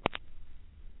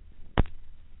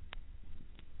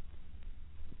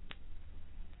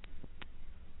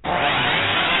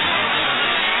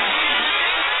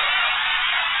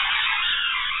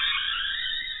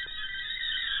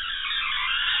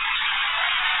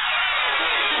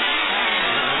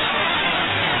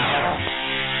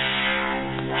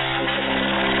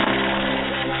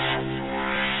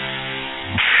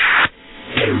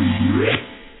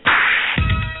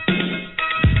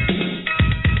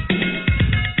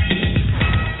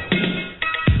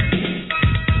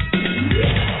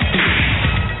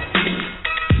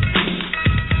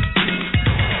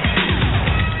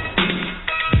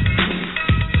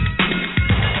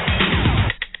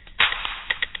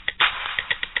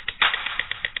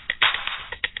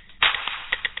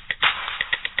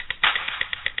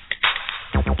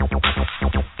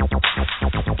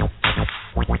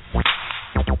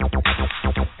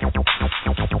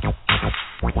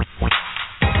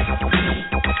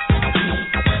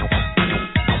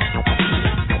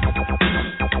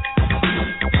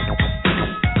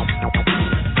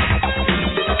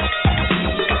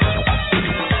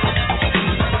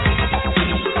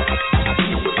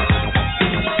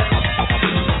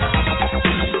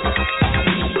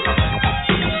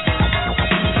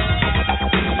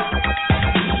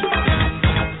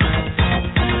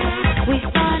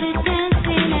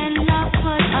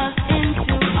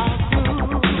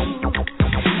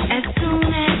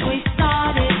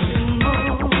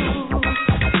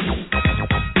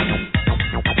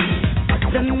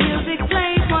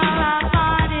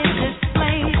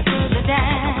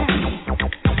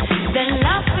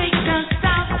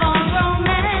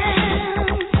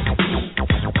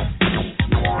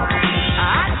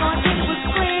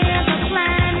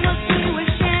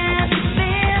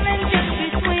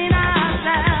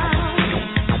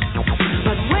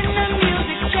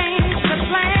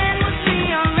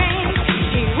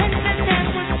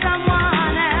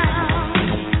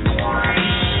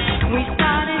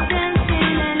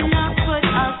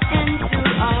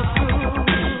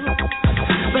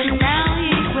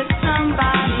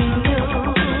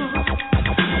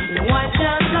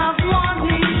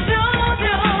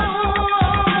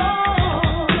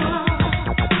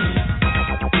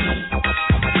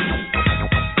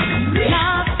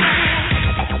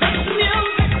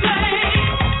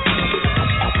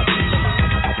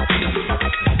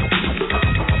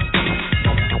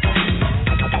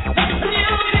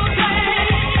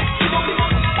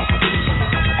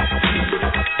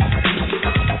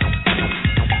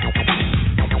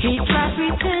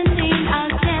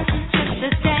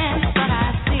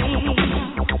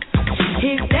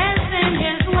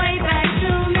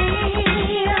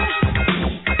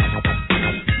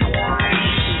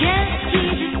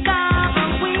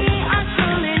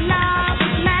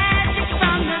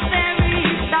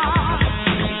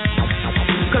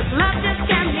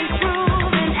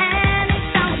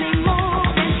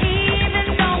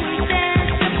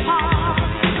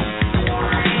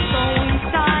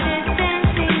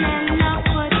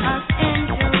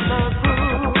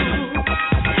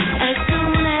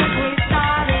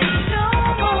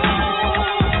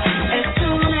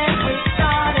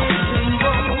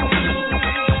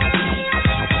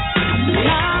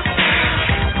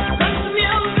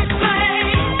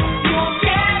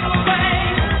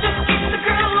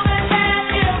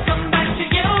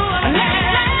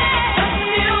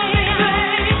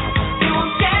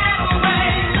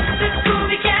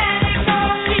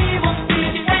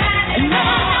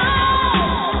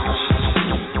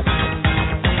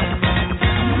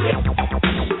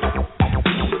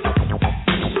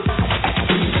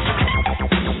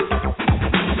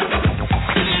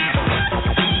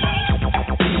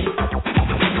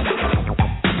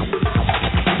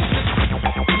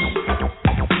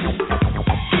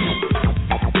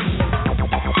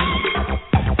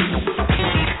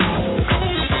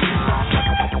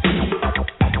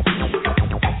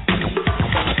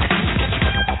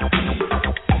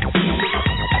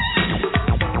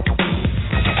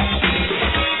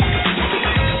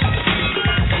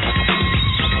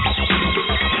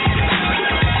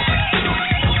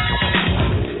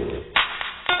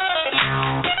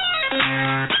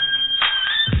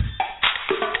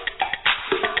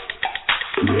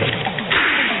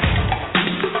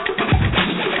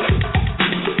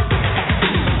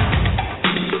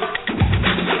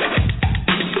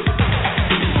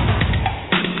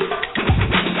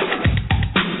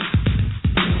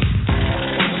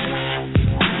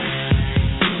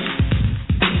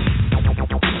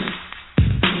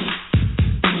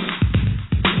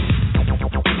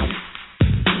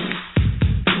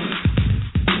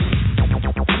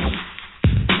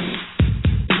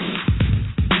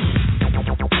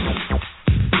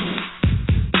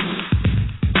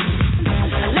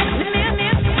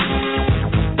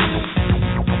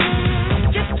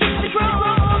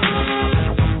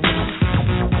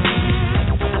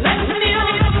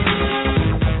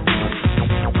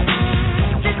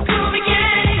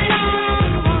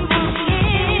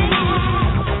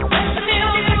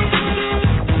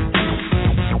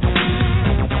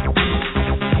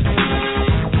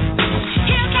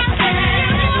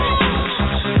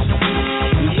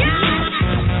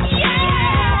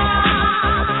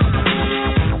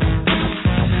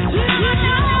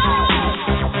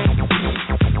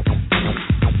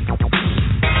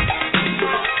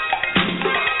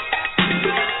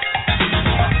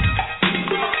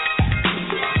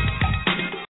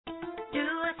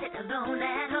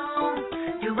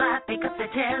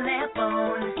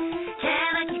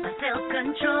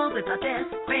 with my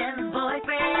best friend's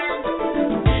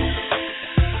boyfriend.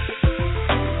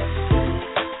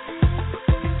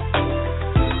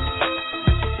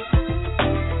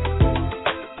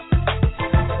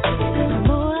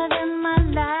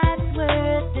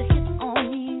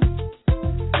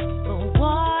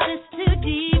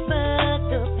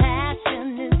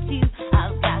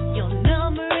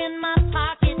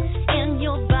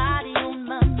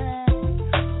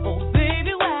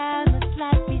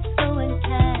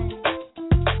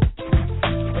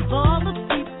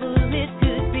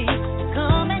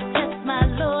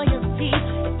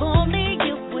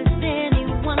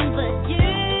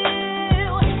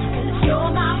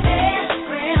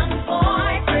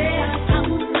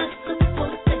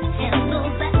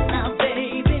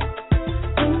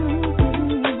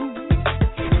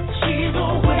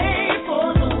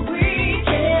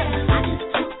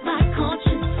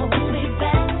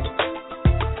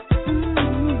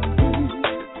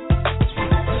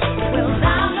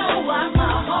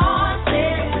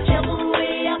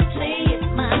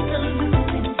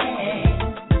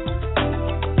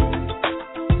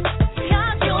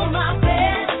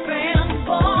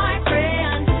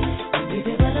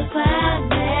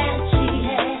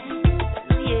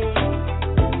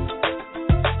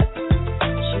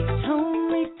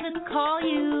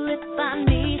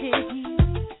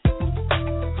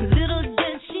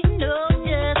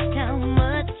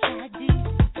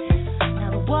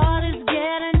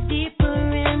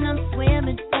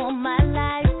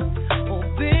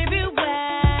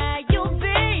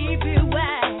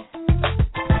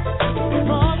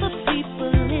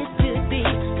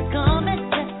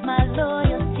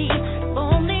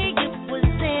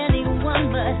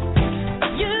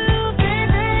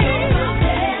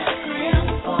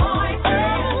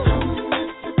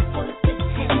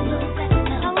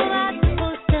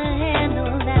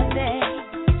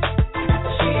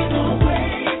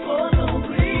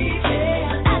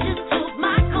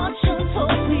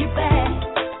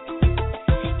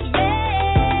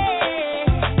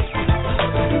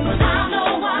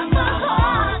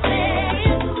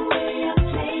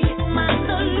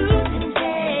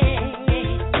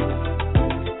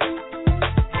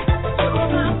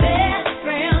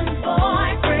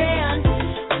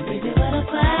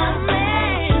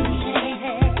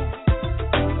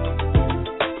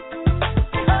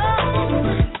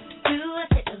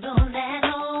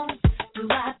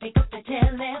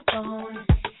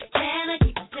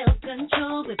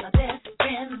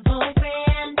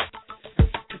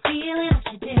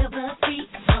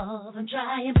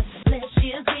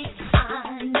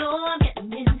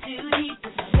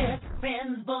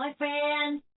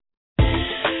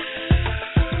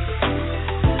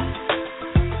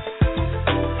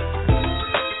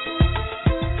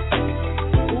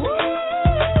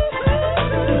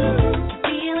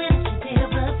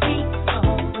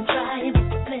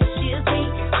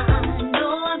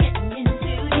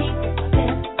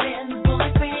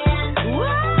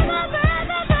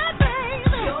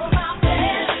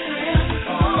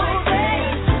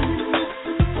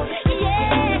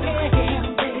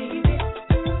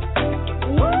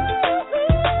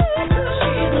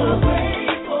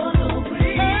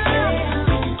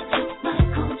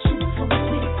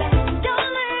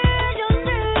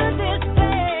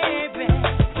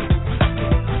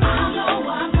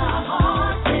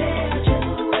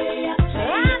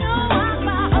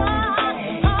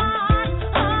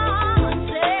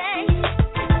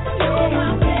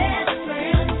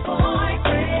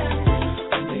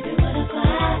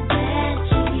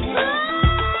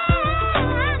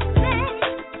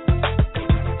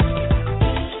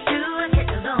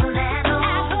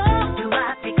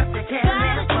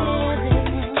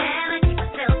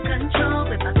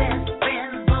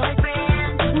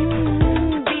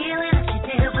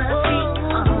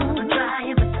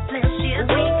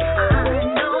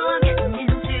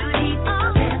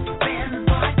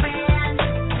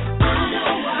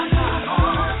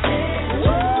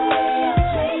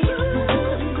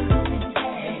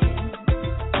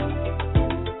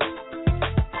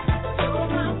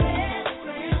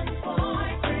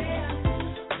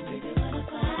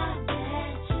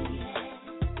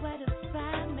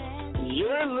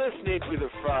 listening to the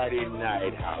Friday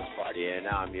Night House Party, and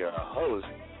I'm your host,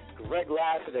 Greg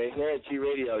Lassiter, here at G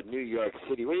Radio, New York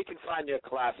City, where you can find your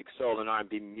classic soul and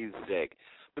R&B music,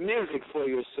 the music for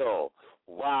your soul.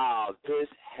 Wow, this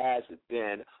has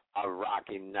been a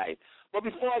rocking night. But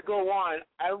before I go on,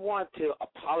 I want to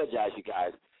apologize, you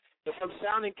guys. If I'm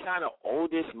sounding kind of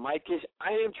oldish, mic-ish,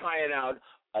 I am trying out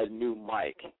a new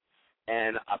mic,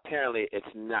 and apparently it's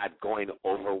not going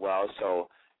over well. So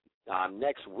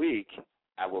next week,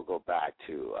 I will go back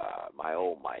to my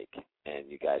old mic, and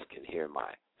you guys can hear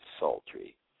my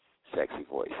sultry, sexy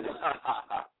voices.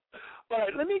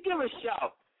 But let me give a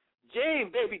shout.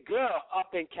 Jane, baby girl,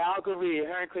 up in Calgary.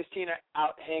 Her and Christina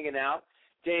out hanging out.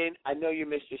 Jane, I know you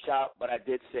missed your shout, but I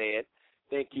did say it.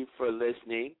 Thank you for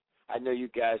listening. I know you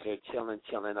guys are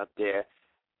chilling up there.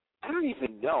 I don't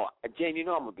even know. Jane, you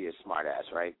know I'm going to be a smart ass,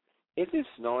 right? Is it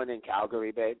snowing in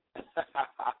Calgary, babe?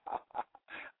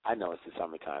 I know it's the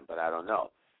summertime, but I don't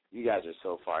know. You guys are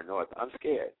so far north. I'm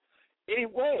scared.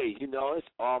 Anyway, it's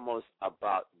almost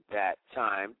about that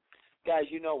time. Guys,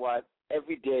 you know what?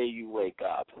 Every day you wake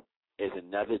up is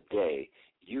another day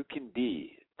you can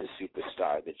be the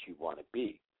superstar that you want to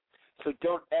be. So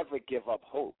don't ever give up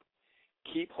hope.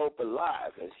 Keep hope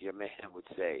alive, as your man would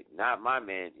say. Not my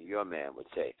man, your man would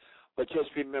say. But just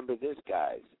remember this,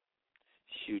 guys.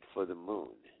 Shoot for the moon.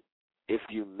 If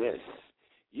you miss,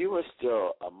 you are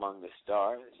still among the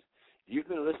stars. You've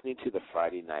been listening to the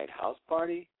Friday Night House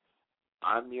Party.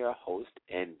 I'm your host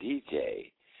and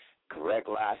DJ, Greg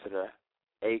Lassiter,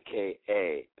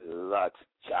 a.k.a. Lux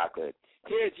Chocolate,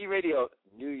 here at G-Radio,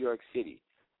 New York City,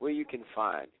 where you can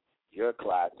find your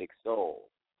classic soul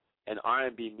and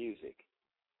R&B music,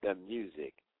 the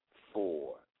music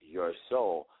for your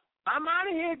soul. I'm out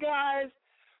of here, guys.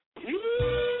 Peace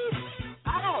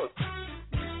out.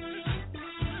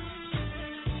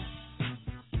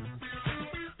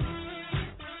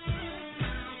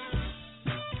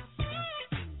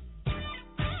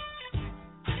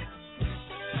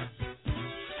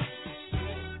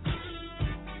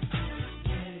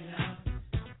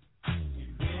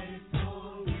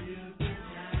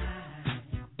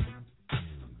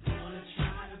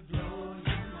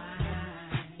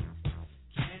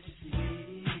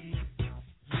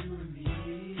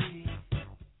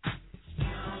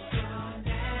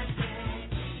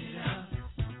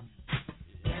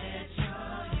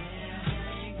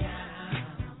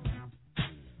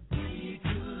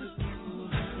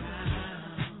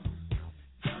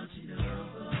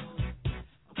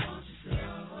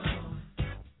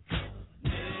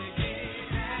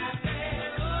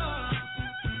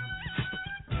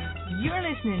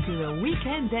 You're listening to the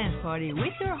Weekend Dance Party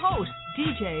with your host,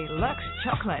 DJ Lux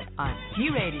Chocolate on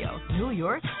G-Radio, New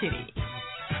York City.